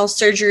abdominal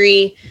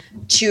surgery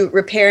to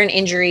repair an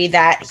injury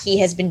that he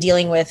has been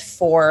dealing with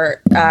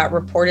for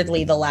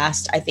reportedly the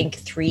last, I think,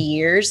 3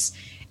 years.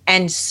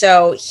 And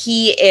so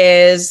he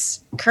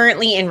is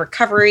currently in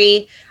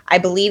recovery. I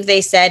believe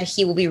they said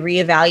he will be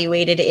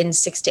reevaluated in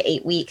 6 to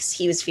 8 weeks.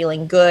 He was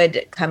feeling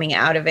good coming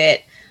out of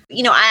it.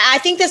 I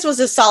think this was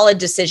a solid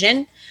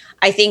decision.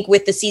 I think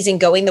with the season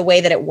going the way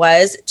that it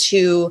was,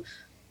 to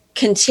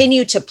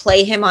continue to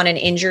play him on an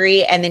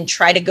injury and then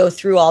try to go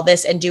through all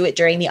this and do it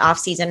during the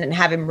offseason and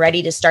have him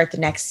ready to start the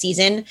next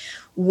season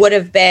would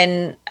have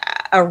been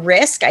a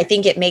risk. I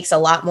think it makes a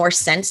lot more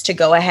sense to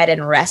go ahead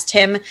and rest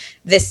him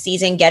this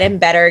season, get him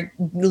better,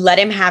 let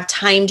him have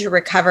time to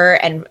recover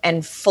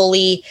and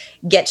fully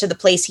get to the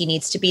place he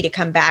needs to be to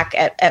come back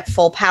at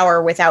full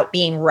power without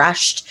being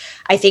rushed.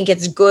 I think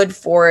it's good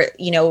for,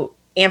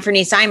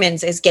 Anthony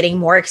Simons is getting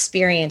more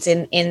experience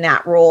in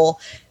that role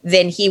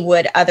than he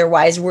would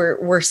otherwise.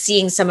 We're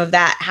seeing some of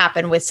that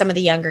happen with some of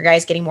the younger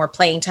guys getting more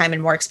playing time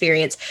and more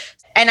experience.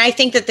 And I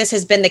think that this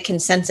has been the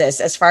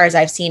consensus as far as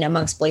I've seen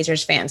amongst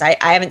Blazers fans. I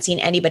haven't seen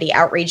anybody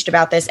outraged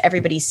about this.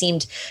 Everybody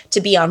seemed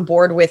to be on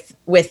board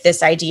with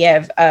this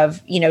idea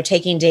of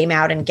taking Dame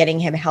out and getting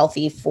him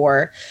healthy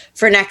for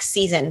next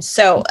season.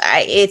 So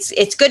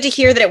it's good to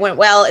hear that it went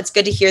well. It's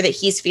good to hear that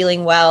he's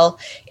feeling well.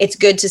 It's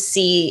good to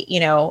see,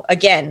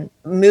 again,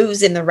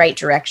 moves in the right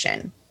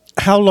direction.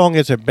 How long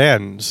has it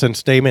been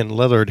since Damian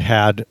Lillard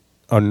had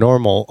a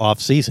normal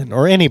offseason,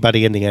 or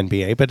anybody in the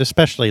NBA, but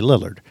especially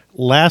Lillard?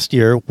 Last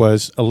year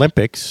was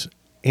Olympics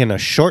in a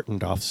shortened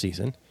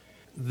offseason.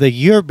 The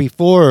year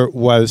before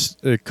was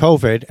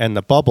COVID and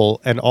the bubble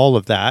and all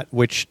of that,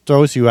 which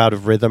throws you out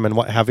of rhythm and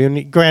what have you.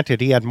 And granted,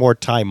 he had more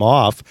time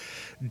off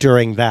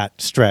during that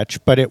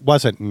stretch, but it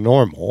wasn't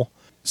normal.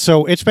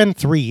 So it's been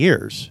 3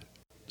 years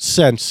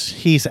since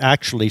he's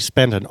actually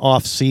spent an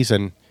off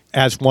season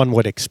as one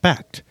would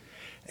expect.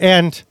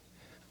 And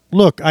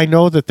look, I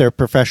know that they're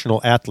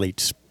professional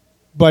athletes,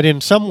 but in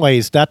some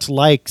ways that's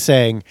like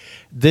saying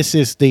this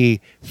is the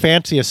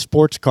fanciest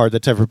sports car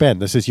that's ever been.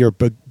 This is your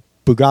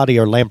Bugatti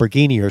or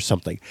Lamborghini or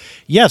something.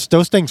 Yes,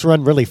 those things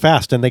run really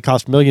fast and they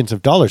cost millions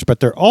of dollars, but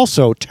they're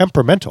also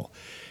temperamental.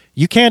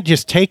 You can't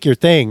just take your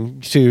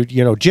thing to,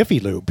 Jiffy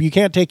Lube. You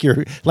can't take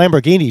your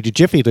Lamborghini to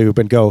Jiffy Lube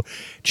and go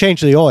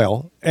change the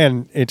oil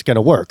and it's going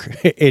to work.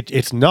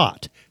 It's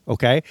not,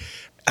 okay?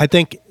 I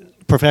think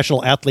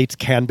professional athletes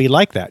can be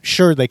like that.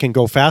 Sure, they can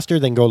go faster,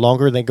 they can go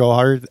longer, they can go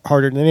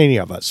harder than any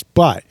of us.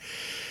 But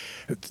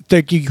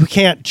you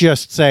can't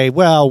just say,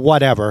 well,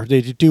 whatever.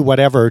 They do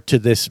whatever to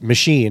this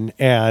machine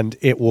and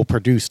it will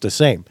produce the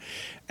same.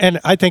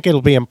 And I think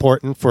it'll be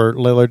important for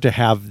Lillard to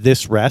have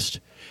this rest.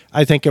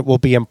 I think it will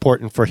be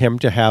important for him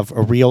to have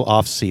a real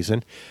off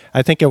season.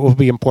 I think it will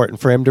be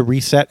important for him to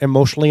reset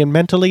emotionally and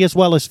mentally as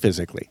well as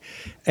physically.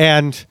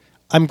 And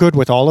I'm good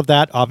with all of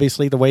that,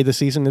 obviously, the way the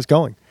season is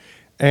going.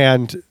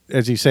 And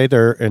as you say,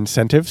 there are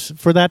incentives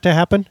for that to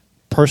happen.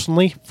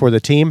 Personally, for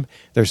the team,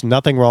 there's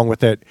nothing wrong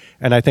with it.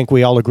 And I think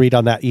we all agreed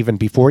on that even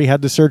before he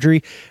had the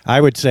surgery. I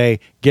would say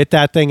get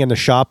that thing in the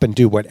shop and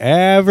do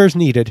whatever's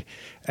needed.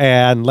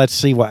 And let's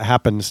see what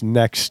happens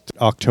next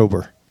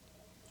October.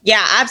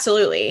 Yeah,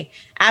 absolutely.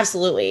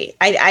 Absolutely.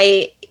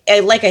 I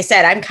like I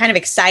said, I'm kind of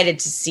excited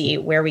to see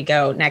where we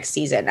go next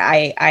season.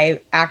 I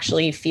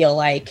actually feel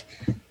like,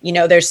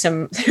 there's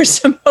some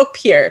hope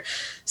here.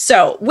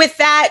 So with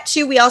that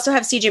too, we also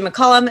have CJ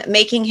McCollum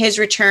making his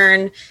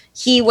return.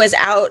 He was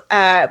out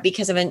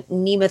because of a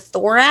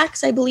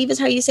pneumothorax, I believe is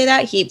how you say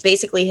that.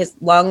 His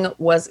lung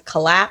was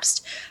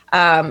collapsed,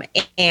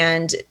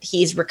 and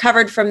he's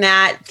recovered from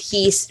that.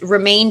 He's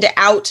remained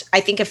out, I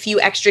think, a few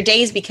extra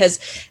days because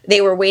they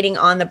were waiting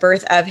on the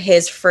birth of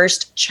his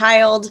first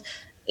child.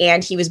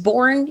 And he was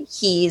born.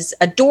 He's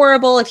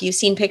adorable. If you've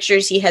seen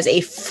pictures, he has a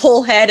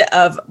full head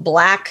of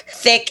black,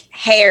 thick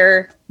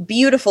hair,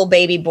 beautiful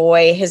baby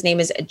boy. His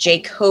name is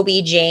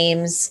Jacoby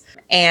James.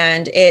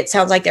 And it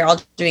sounds like they're all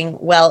doing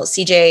well.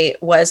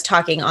 CJ was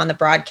talking on the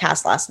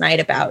broadcast last night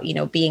about,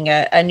 being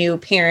a new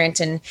parent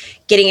and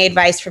getting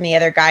advice from the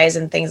other guys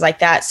and things like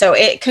that. So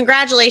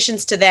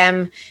congratulations to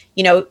them.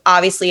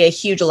 Obviously a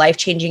huge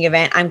life-changing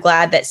event. I'm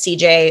glad that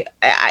CJ,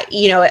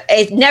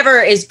 it never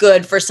is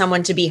good for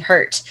someone to be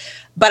hurt.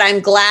 But I'm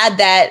glad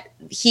that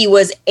he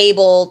was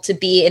able to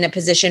be in a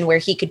position where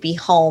he could be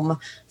home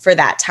for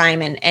that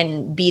time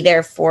and be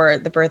there for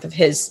the birth of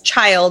his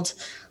child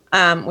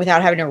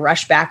without having to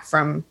rush back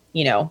from,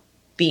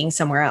 being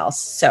somewhere else.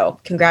 So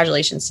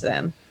congratulations to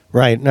them.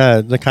 Right.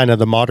 The kind of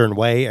the modern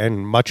way,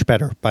 and much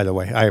better, by the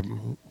way. I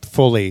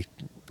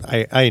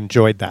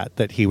enjoyed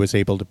that he was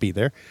able to be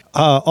there.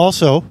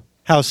 Also,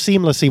 how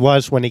seamless he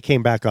was when he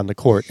came back on the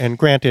court. And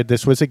granted,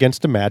 this was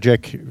against the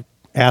Magic,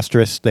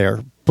 asterisk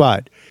there.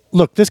 But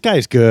look, this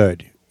guy's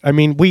good. I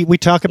mean, we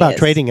talk about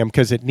trading him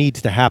because it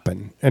needs to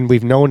happen, and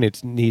we've known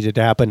it's needed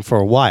to happen for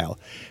a while.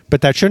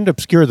 But that shouldn't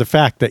obscure the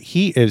fact that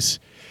he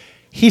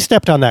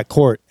stepped on that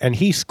court and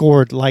he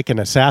scored like an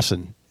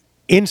assassin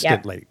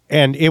instantly.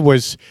 Yeah. And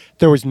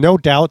there was no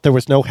doubt, there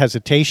was no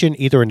hesitation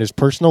either in his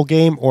personal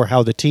game or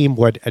how the team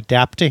would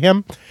adapt to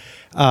him.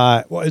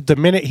 The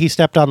minute he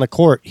stepped on the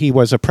court, he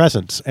was a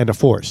presence and a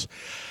force.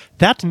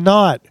 That's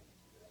not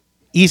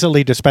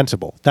easily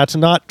dispensable. That's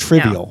not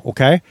trivial,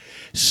 okay?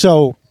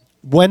 So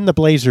when the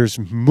Blazers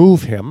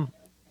move him,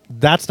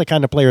 that's the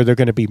kind of player they're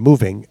going to be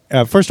moving.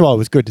 First of all, it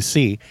was good to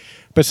see.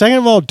 But second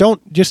of all,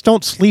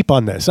 don't sleep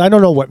on this. I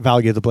don't know what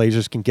value the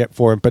Blazers can get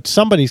for him, but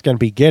somebody's going to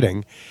be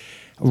getting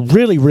a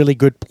really, really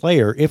good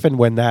player if and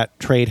when that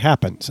trade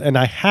happens. And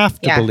I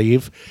have to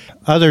believe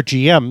other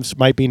GMs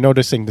might be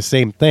noticing the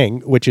same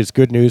thing, which is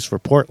good news for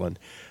Portland.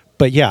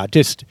 But yeah,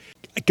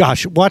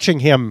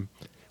 watching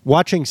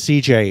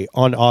CJ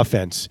on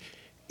offense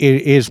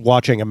is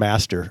watching a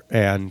master,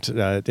 and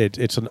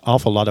it's an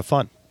awful lot of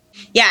fun.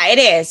 Yeah, it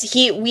is.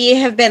 We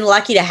have been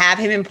lucky to have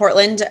him in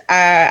Portland.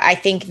 I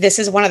think this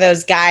is one of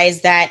those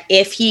guys that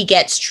if he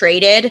gets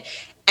traded,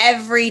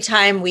 every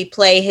time we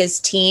play his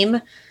team,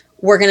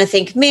 we're going to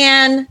think,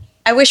 man,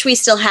 I wish we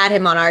still had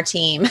him on our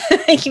team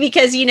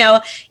because you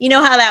know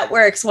how that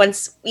works.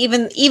 Once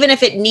even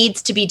if it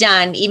needs to be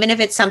done, even if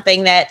it's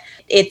something that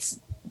it's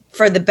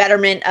for the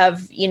betterment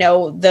of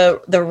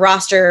the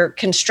roster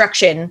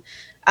construction,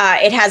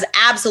 it has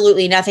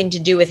absolutely nothing to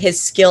do with his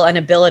skill and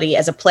ability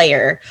as a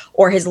player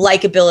or his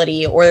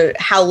likability or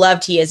how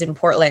loved he is in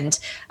Portland.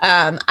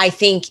 I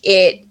think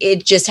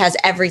it just has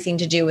everything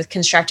to do with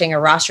constructing a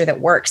roster that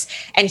works.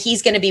 And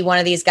he's going to be one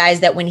of these guys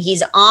that when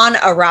he's on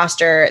a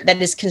roster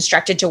that is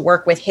constructed to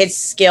work with his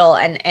skill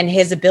and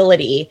his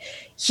ability,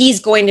 he's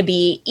going to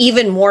be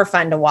even more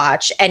fun to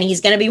watch. And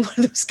he's going to be one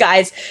of those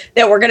guys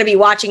that we're going to be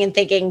watching and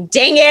thinking,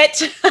 dang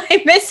it,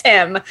 I miss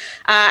him.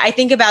 I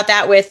think about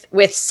that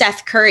with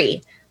Seth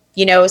Curry.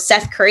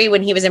 Seth Curry,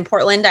 when he was in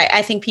Portland,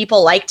 I think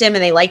people liked him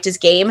and they liked his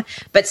game.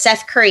 But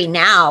Seth Curry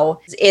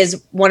now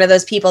is one of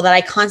those people that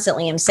I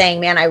constantly am saying,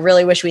 man, I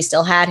really wish we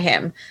still had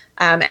him.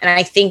 And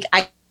I think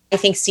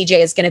CJ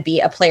is going to be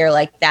a player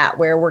like that,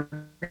 where we're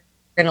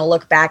going to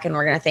look back and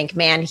we're going to think,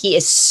 man, he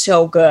is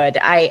so good.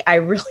 I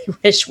really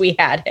wish we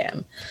had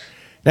him.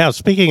 Now,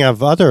 speaking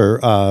of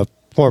other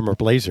former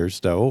Blazers,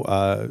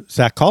 though,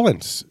 Zach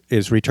Collins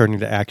is returning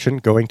to action,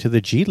 going to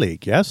the G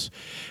League, yes,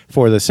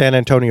 for the San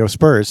Antonio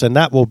Spurs. And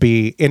that will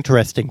be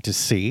interesting to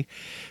see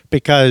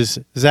because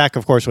Zach,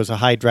 of course, was a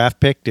high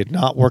draft pick, did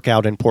not work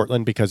out in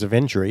Portland because of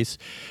injuries.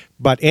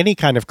 But any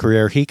kind of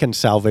career he can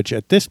salvage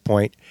at this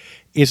point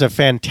is a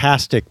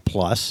fantastic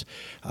plus.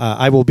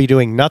 I will be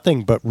doing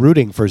nothing but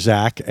rooting for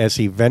Zach as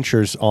he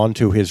ventures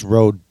onto his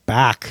road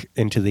back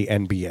into the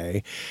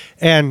NBA.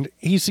 And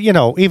he's,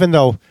 even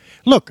though,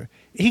 look,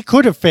 he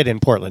could have fit in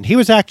Portland. He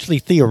was actually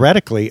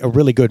theoretically a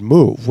really good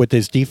move with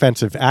his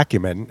defensive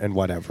acumen and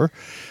whatever.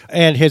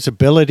 And his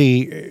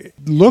ability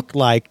looked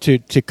like to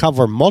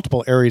cover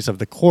multiple areas of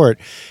the court.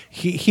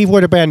 He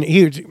would have been,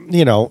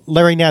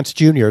 Larry Nance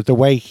Jr., the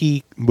way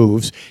he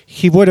moves,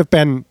 he would have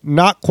been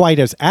not quite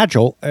as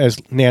agile as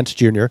Nance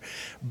Jr.,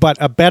 but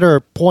a better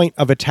point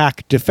of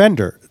attack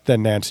defender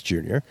than Nance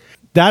Jr.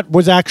 That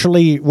would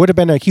have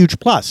been a huge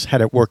plus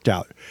had it worked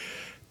out.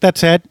 That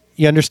said,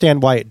 you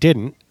understand why it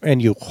didn't,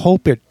 and you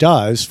hope it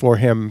does for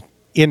him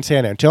in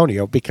San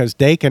Antonio because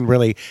they can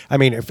really,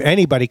 if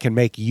anybody can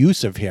make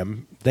use of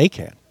him, they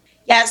can.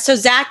 Yeah, so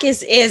Zach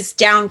is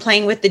down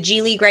playing with the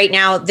G League right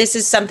now. This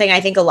is something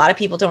I think a lot of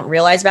people don't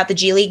realize about the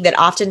G League, that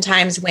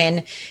oftentimes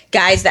when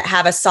guys that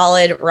have a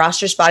solid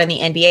roster spot in the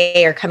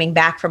NBA are coming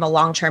back from a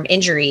long-term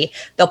injury,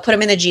 they'll put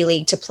them in the G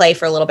League to play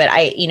for a little bit.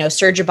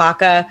 Serge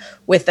Ibaka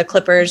with the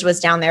Clippers was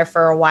down there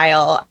for a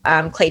while.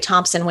 Klay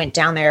Thompson went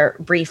down there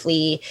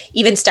briefly.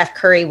 Even Steph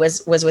Curry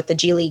was with the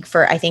G League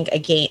for, I think,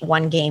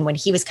 one game when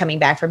he was coming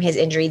back from his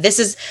injury. This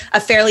is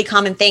a fairly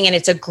common thing, and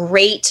it's a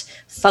great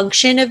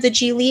function of the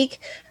G League.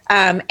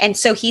 And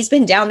so he's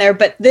been down there,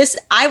 but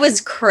I was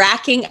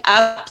cracking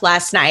up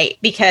last night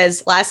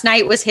because last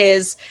night was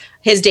his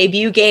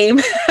debut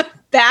game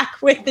back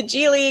with the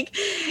G League,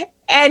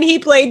 and he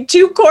played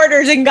 2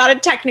 quarters and got a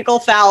technical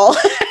foul.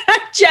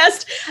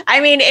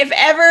 If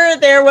ever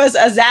there was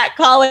a Zach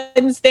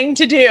Collins thing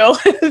to do,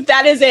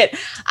 that is it.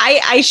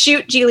 I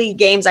shoot G League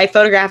games. I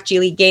photograph G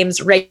League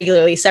games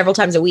regularly, several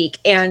times a week.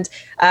 And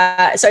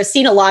so I've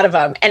seen a lot of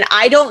them, and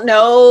I don't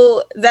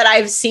know that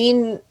I've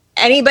seen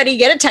anybody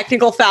get a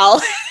technical foul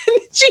in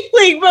the G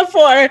League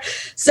before.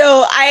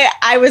 So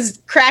I was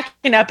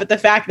cracking up at the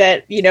fact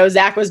that,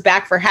 Zach was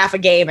back for half a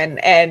game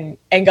and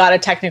got a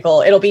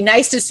technical. It'll be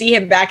nice to see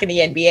him back in the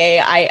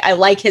NBA. I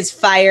like his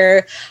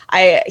fire.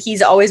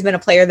 He's always been a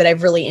player that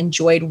I've really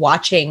enjoyed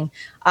watching,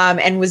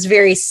 and was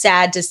very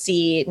sad to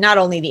see not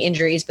only the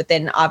injuries, but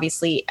then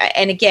obviously,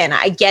 and again,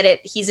 I get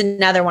it. He's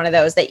another one of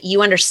those that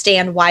you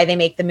understand why they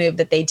make the move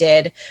that they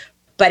did,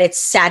 but it's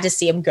sad to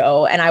see him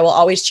go. And I will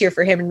always cheer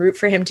for him and root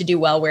for him to do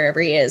well wherever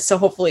he is. So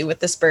hopefully with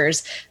the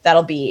Spurs,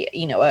 that'll be,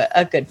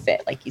 a good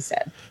fit, like you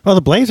said. Well,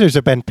 the Blazers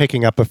have been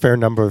picking up a fair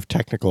number of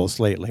technicals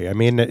lately.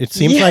 It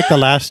seems like the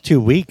last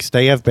 2 weeks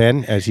they have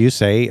been, as you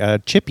say,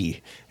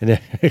 chippy. And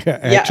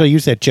actually, you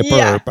said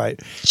chipper,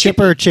 but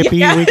chippy,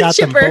 yeah, we got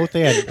chipper. Them both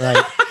in.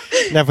 Right.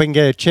 Now, if we can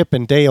get a Chip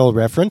and Dale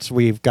reference,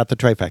 we've got the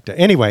trifecta.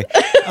 Anyway,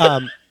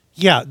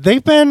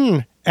 they've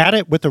been at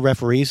it with the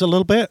referees a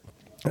little bit.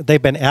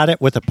 They've been at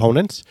it with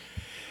opponents.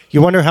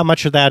 You wonder how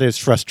much of that is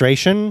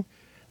frustration,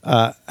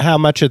 how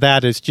much of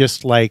that is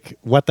just like,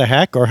 what the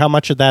heck, or how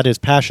much of that is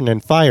passion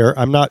and fire.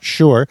 I'm not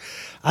sure.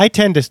 I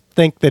tend to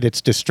think that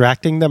it's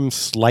distracting them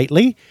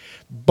slightly,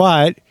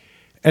 but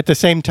at the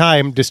same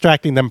time,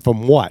 distracting them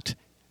from what?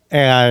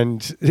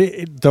 And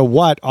the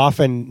what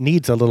often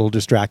needs a little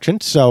distraction.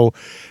 So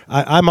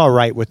I'm all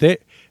right with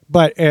it.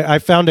 But I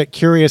found it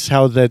curious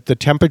how the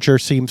temperature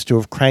seems to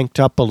have cranked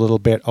up a little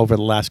bit over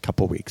the last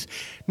couple of weeks.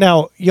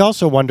 Now, you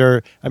also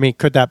wonder,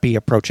 could that be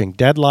approaching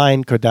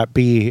deadline? Could that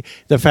be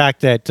the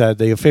fact that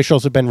the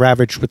officials have been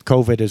ravaged with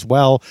COVID as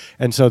well?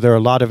 And so there are a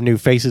lot of new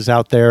faces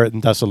out there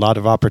and thus a lot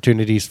of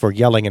opportunities for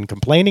yelling and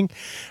complaining.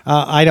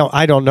 I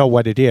don't know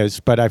what it is,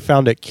 but I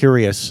found it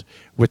curious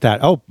with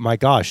that. Oh, my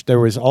gosh.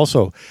 There was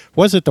also,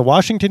 was it the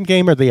Washington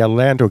game or the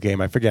Orlando game?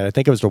 I forget. I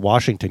think it was the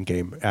Washington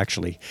game,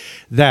 actually,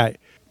 that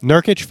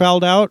Nurkic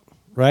fouled out,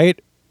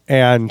 right?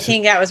 And I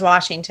think that was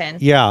Washington.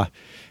 yeah.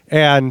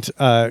 And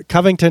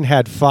Covington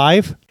had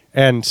 5,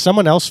 and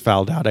someone else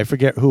fouled out. I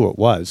forget who it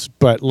was,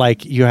 but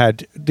like you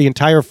had the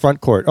entire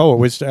front court. Oh, it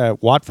was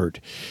Watford.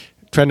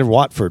 Trendon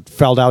Watford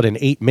fouled out in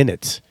 8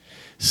 minutes.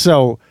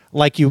 So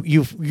like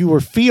you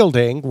were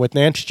fielding with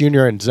Nance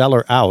Jr. and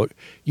Zeller out.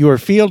 You were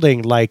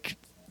fielding like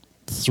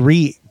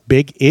 3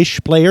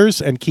 big-ish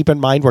players, and keep in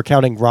mind we're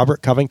counting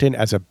Robert Covington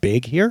as a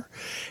big here,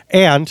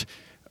 and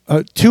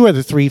 2 of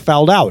the 3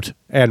 fouled out,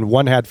 and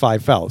 1 had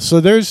 5 fouls. So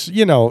there's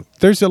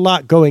a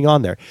lot going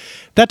on there.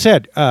 That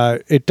said,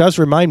 it does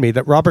remind me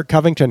that Robert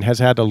Covington has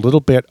had a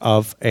little bit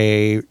of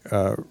a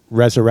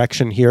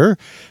resurrection here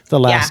the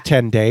last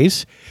 10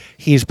 days.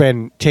 He's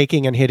been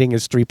taking and hitting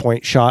his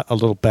 3-point shot a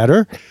little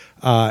better.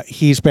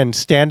 He's been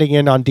standing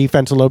in on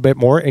defense a little bit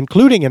more,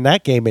 including in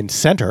that game at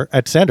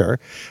center,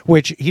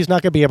 which he's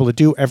not going to be able to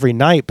do every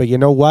night. But you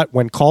know what?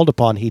 When called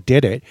upon, he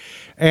did it.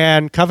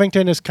 And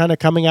Covington is kind of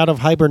coming out of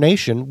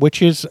hibernation,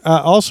 which is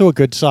also a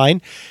good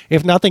sign,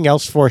 if nothing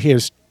else, for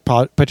his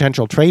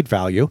potential trade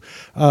value.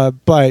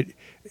 But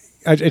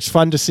it's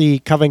fun to see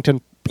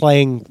Covington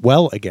playing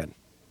well again.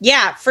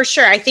 Yeah, for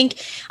sure. I think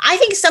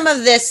some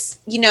of this,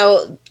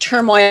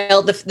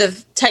 turmoil,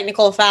 the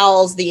technical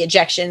fouls, the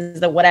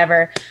ejections, the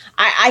whatever,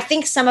 I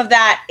think some of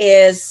that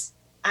is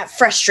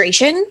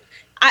frustration.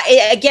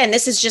 Again,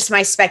 this is just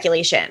my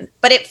speculation,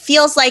 but it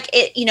feels like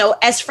it,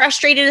 as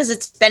frustrated as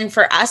it's been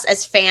for us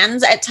as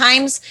fans at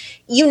times,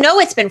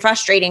 it's been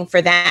frustrating for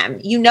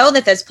them.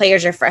 That those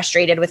players are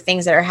frustrated with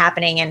things that are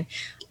happening. And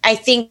I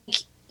think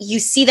you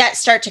see that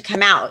start to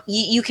come out.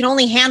 You can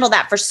only handle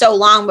that for so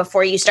long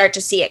before you start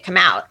to see it come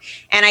out.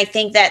 And I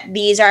think that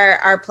these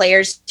are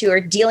players who are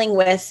dealing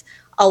with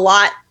a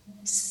lot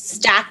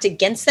stacked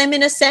against them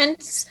in a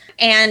sense,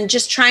 and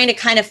just trying to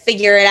kind of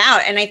figure it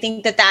out. And I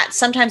think that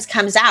sometimes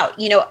comes out.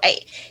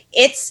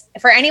 It's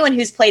for anyone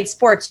who's played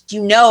sports,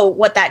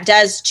 what that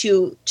does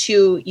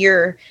to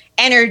your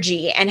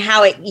energy, and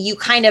how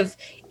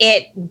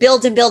it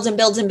builds and builds and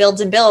builds and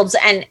builds and builds.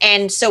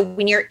 And so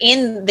when you're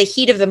in the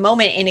heat of the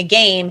moment in a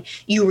game,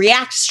 you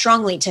react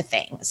strongly to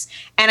things.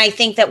 And I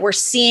think that we're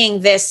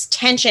seeing this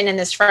tension and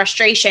this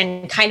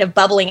frustration kind of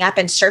bubbling up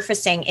and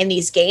surfacing in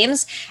these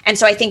games. And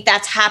so I think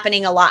that's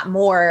happening a lot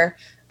more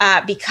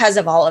because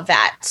of all of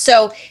that.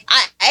 So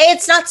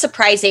it's not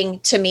surprising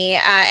to me.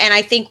 And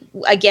I think,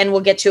 again, we'll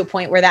get to a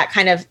point where that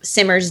kind of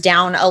simmers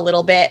down a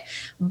little bit.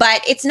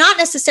 But it's not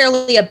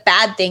necessarily a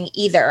bad thing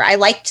either. I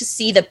like to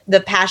see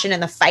the passion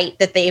and the fight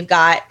that they've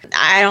got.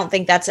 I don't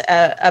think that's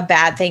a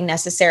bad thing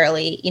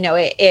necessarily.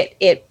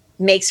 It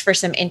makes for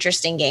some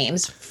interesting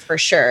games for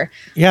sure.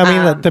 Yeah,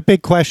 I mean, the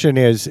big question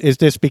is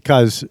this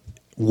because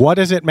what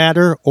does it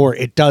matter, or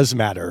it does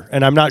matter?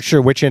 And I'm not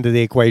sure which end of the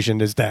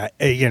equation is that,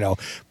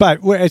 but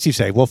as you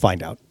say, we'll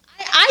find out.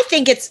 I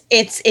think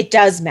it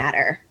does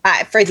matter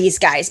for these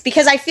guys,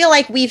 because I feel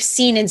like we've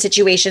seen in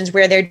situations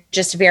where they're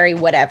just very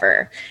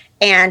whatever,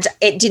 and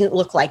it didn't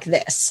look like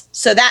this.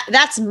 So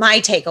that's my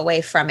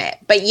takeaway from it.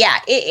 But yeah,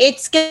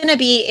 it's gonna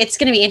be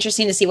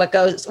interesting to see what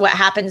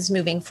happens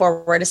moving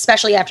forward,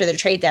 especially after the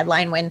trade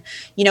deadline, when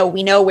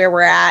we know where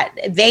we're at,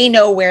 they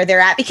know where they're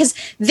at, because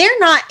they're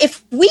not.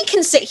 If we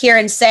can sit here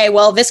and say,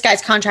 well, this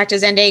guy's contract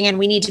is ending and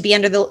we need to be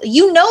under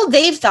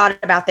they've thought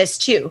about this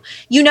too.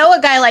 A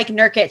guy like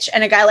Nurkic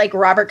and a guy like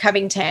Robert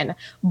Covington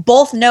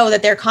both know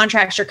that their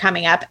contracts are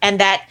coming up, and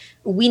that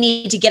we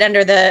need to get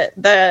under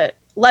the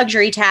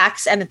luxury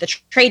tax, and that the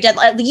trade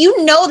deadline,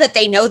 that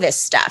they know this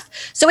stuff.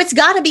 So it's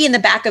got to be in the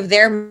back of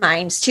their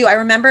minds too. I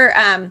remember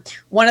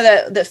one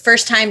of the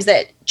first times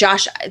that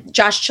Josh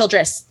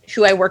Childress,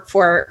 who I work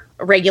for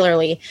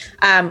regularly,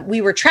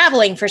 we were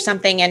traveling for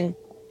something, and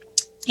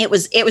it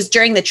was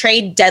during the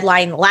trade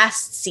deadline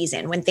last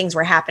season when things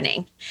were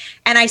happening.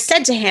 And I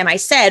said to him,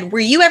 were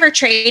you ever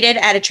traded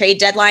at a trade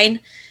deadline?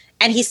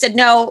 And he said,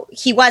 no,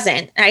 he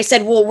wasn't. And I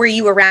said, well, were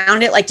you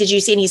around it? Like, did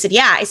you see? And he said,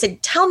 yeah. I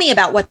said, tell me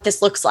about what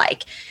this looks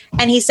like.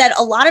 And he said,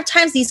 a lot of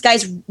times these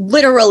guys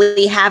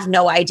literally have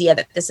no idea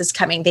that this is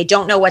coming. They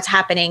don't know what's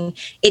happening.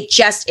 It's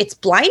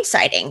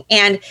blindsiding.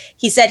 And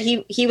he said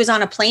he was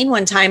on a plane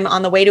one time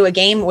on the way to a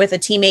game with a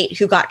teammate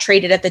who got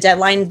traded at the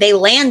deadline. They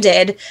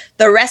landed.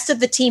 The rest of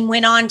the team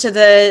went on to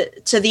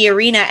the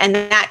arena, and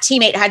that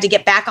teammate had to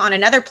get back on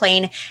another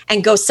plane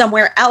and go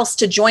somewhere else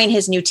to join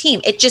his new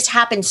team. It just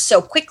happened so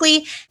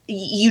quickly.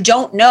 You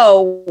don't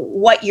know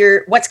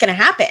what's going to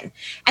happen.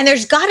 And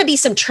there's got to be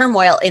some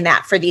turmoil in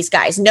that for these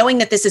guys, knowing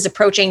that this is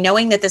approaching,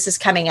 knowing that this is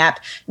coming up,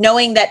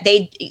 knowing that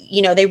they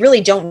really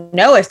don't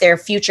know if their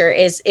future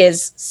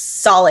is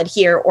solid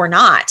here or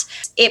not.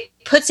 It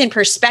puts in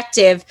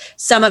perspective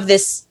some of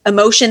this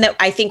emotion that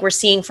I think we're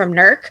seeing from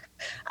Nurk.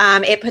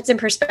 It puts in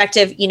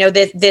perspective,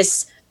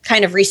 this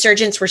kind of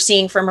resurgence we're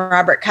seeing from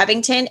Robert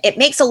Covington. It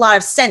makes a lot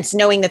of sense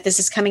knowing that this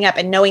is coming up,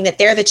 and knowing that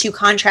they're the 2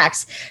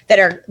 contracts that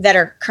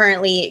are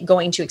currently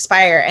going to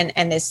expire,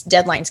 and this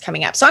deadline's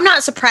coming up. So I'm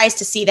not surprised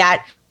to see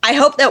that I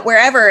hope that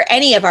wherever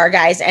any of our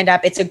guys end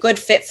up, it's a good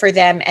fit for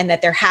them and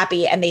that they're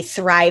happy and they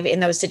thrive in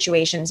those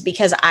situations,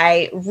 because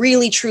I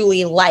really,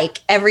 truly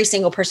like every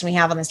single person we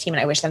have on this team,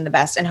 and I wish them the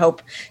best and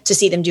hope to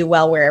see them do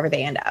well wherever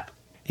they end up.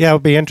 Yeah, it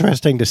would be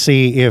interesting to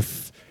see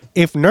if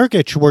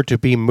Nurkic were to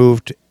be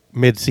moved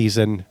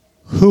midseason,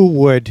 who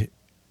would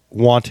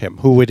want him,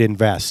 who would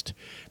invest,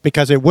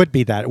 because it would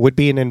be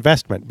an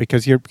investment,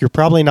 because you're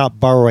probably not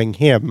borrowing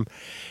him,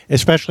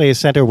 especially a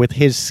center with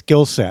his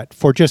skill set,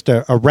 for just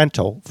a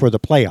rental for the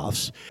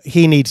playoffs.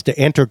 He needs to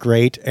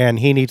integrate, and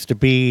he needs to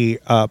be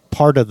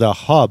part of the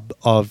hub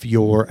of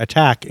your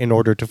attack in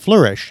order to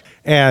flourish,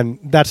 and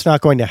that's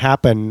not going to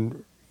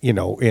happen,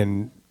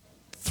 in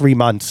 3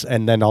 months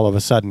and then all of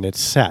a sudden it's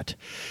set.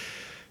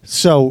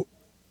 So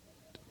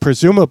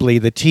presumably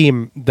the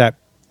team that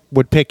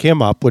would pick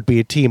him up would be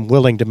a team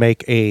willing to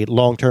make a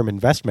long-term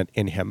investment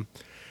in him.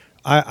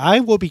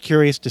 I will be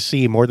curious to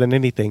see more than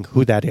anything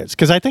who that is,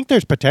 because I think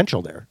there's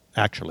potential there,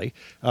 actually,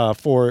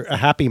 for a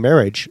happy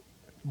marriage.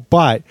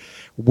 But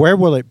where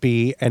will it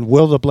be, and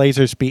will the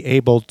Blazers be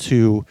able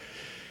to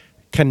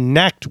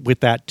connect with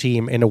that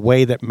team in a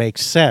way that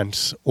makes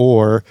sense,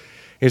 or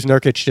is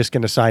Nurkic just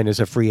going to sign as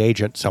a free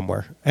agent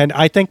somewhere? And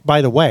I think,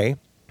 by the way,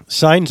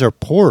 signs are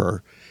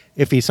poorer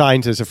if he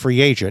signs as a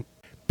free agent,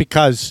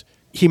 because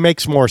he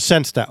makes more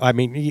sense that,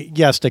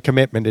 yes, the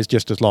commitment is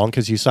just as long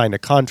because you signed a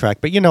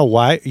contract, but you know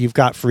what? You've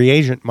got free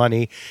agent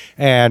money,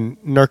 and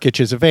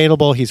Nurkic is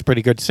available. He's a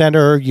pretty good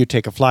center. You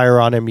take a flyer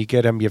on him, you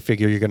get him, you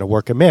figure you're going to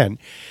work him in,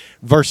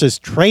 versus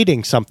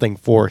trading something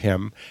for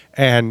him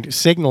and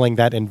signaling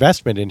that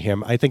investment in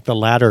him. I think the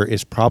latter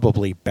is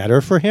probably better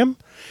for him.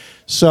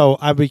 So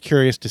I'd be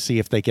curious to see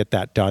if they get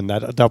that done.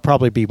 That'll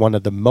probably be one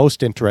of the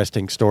most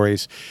interesting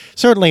stories,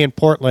 certainly in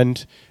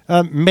Portland.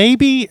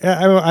 Maybe,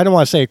 I don't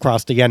want to say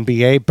across the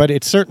NBA, but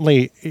it's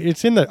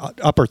in the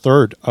upper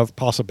third of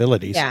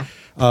possibilities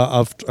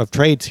of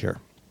trades here.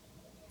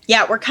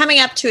 Yeah, we're coming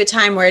up to a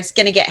time where it's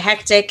going to get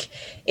hectic.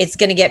 It's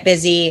going to get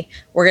busy.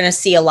 We're going to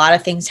see a lot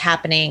of things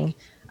happening.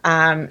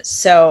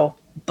 So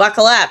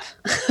buckle up.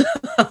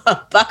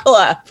 Buckle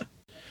up.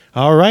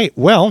 All right.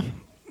 Well,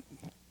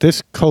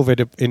 this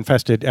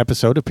COVID-infested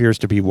episode appears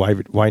to be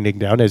winding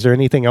down. Is there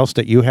anything else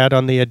that you had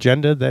on the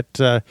agenda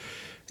that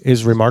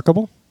is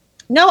remarkable?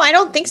 No, I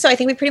don't think so. I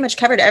think we pretty much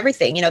covered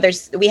everything.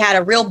 We had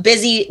a real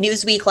busy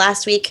news week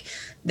last week.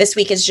 This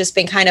week has just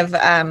been kind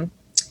of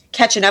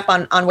catching up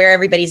on where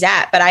everybody's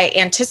at. But I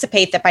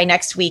anticipate that by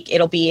next week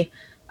it'll be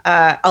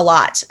a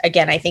lot.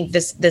 Again, I think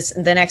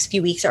the next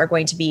few weeks are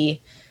going to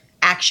be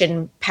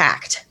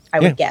action-packed, I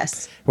would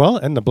guess. Well,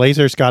 and the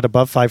Blazers got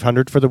above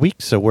 500 for the week,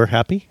 so we're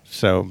happy.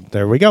 So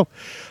there we go.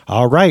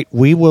 All right,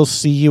 we will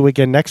see you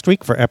again next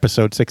week for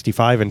episode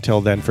 65. Until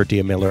then, for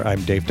Dia Miller,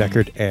 I'm Dave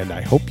Deckard, and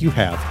I hope you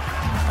have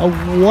a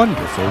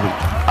wonderful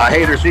week. A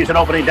hater sees an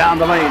opening down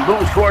the lane,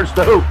 moves towards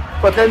the hoop,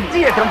 but then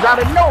Dia comes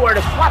out of nowhere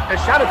to swat the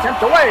shot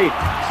attempt away,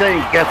 saying,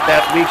 "Get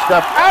that weak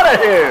stuff out of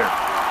here."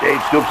 Dave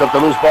scoops up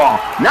the loose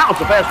ball. Now it's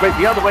a fast break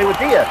the other way with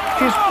Dia.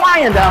 She's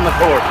flying down the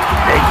court.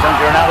 Dave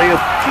sends her an alley-oop.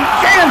 She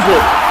jams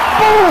it.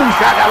 Boom!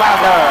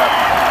 Shakalaka!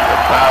 The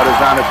crowd is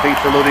on its feet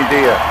saluting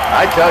Dia.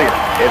 I tell you,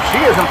 if she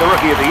isn't the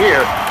Rookie of the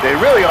Year, they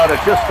really ought to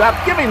just stop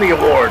giving the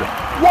award.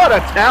 What a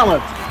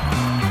talent!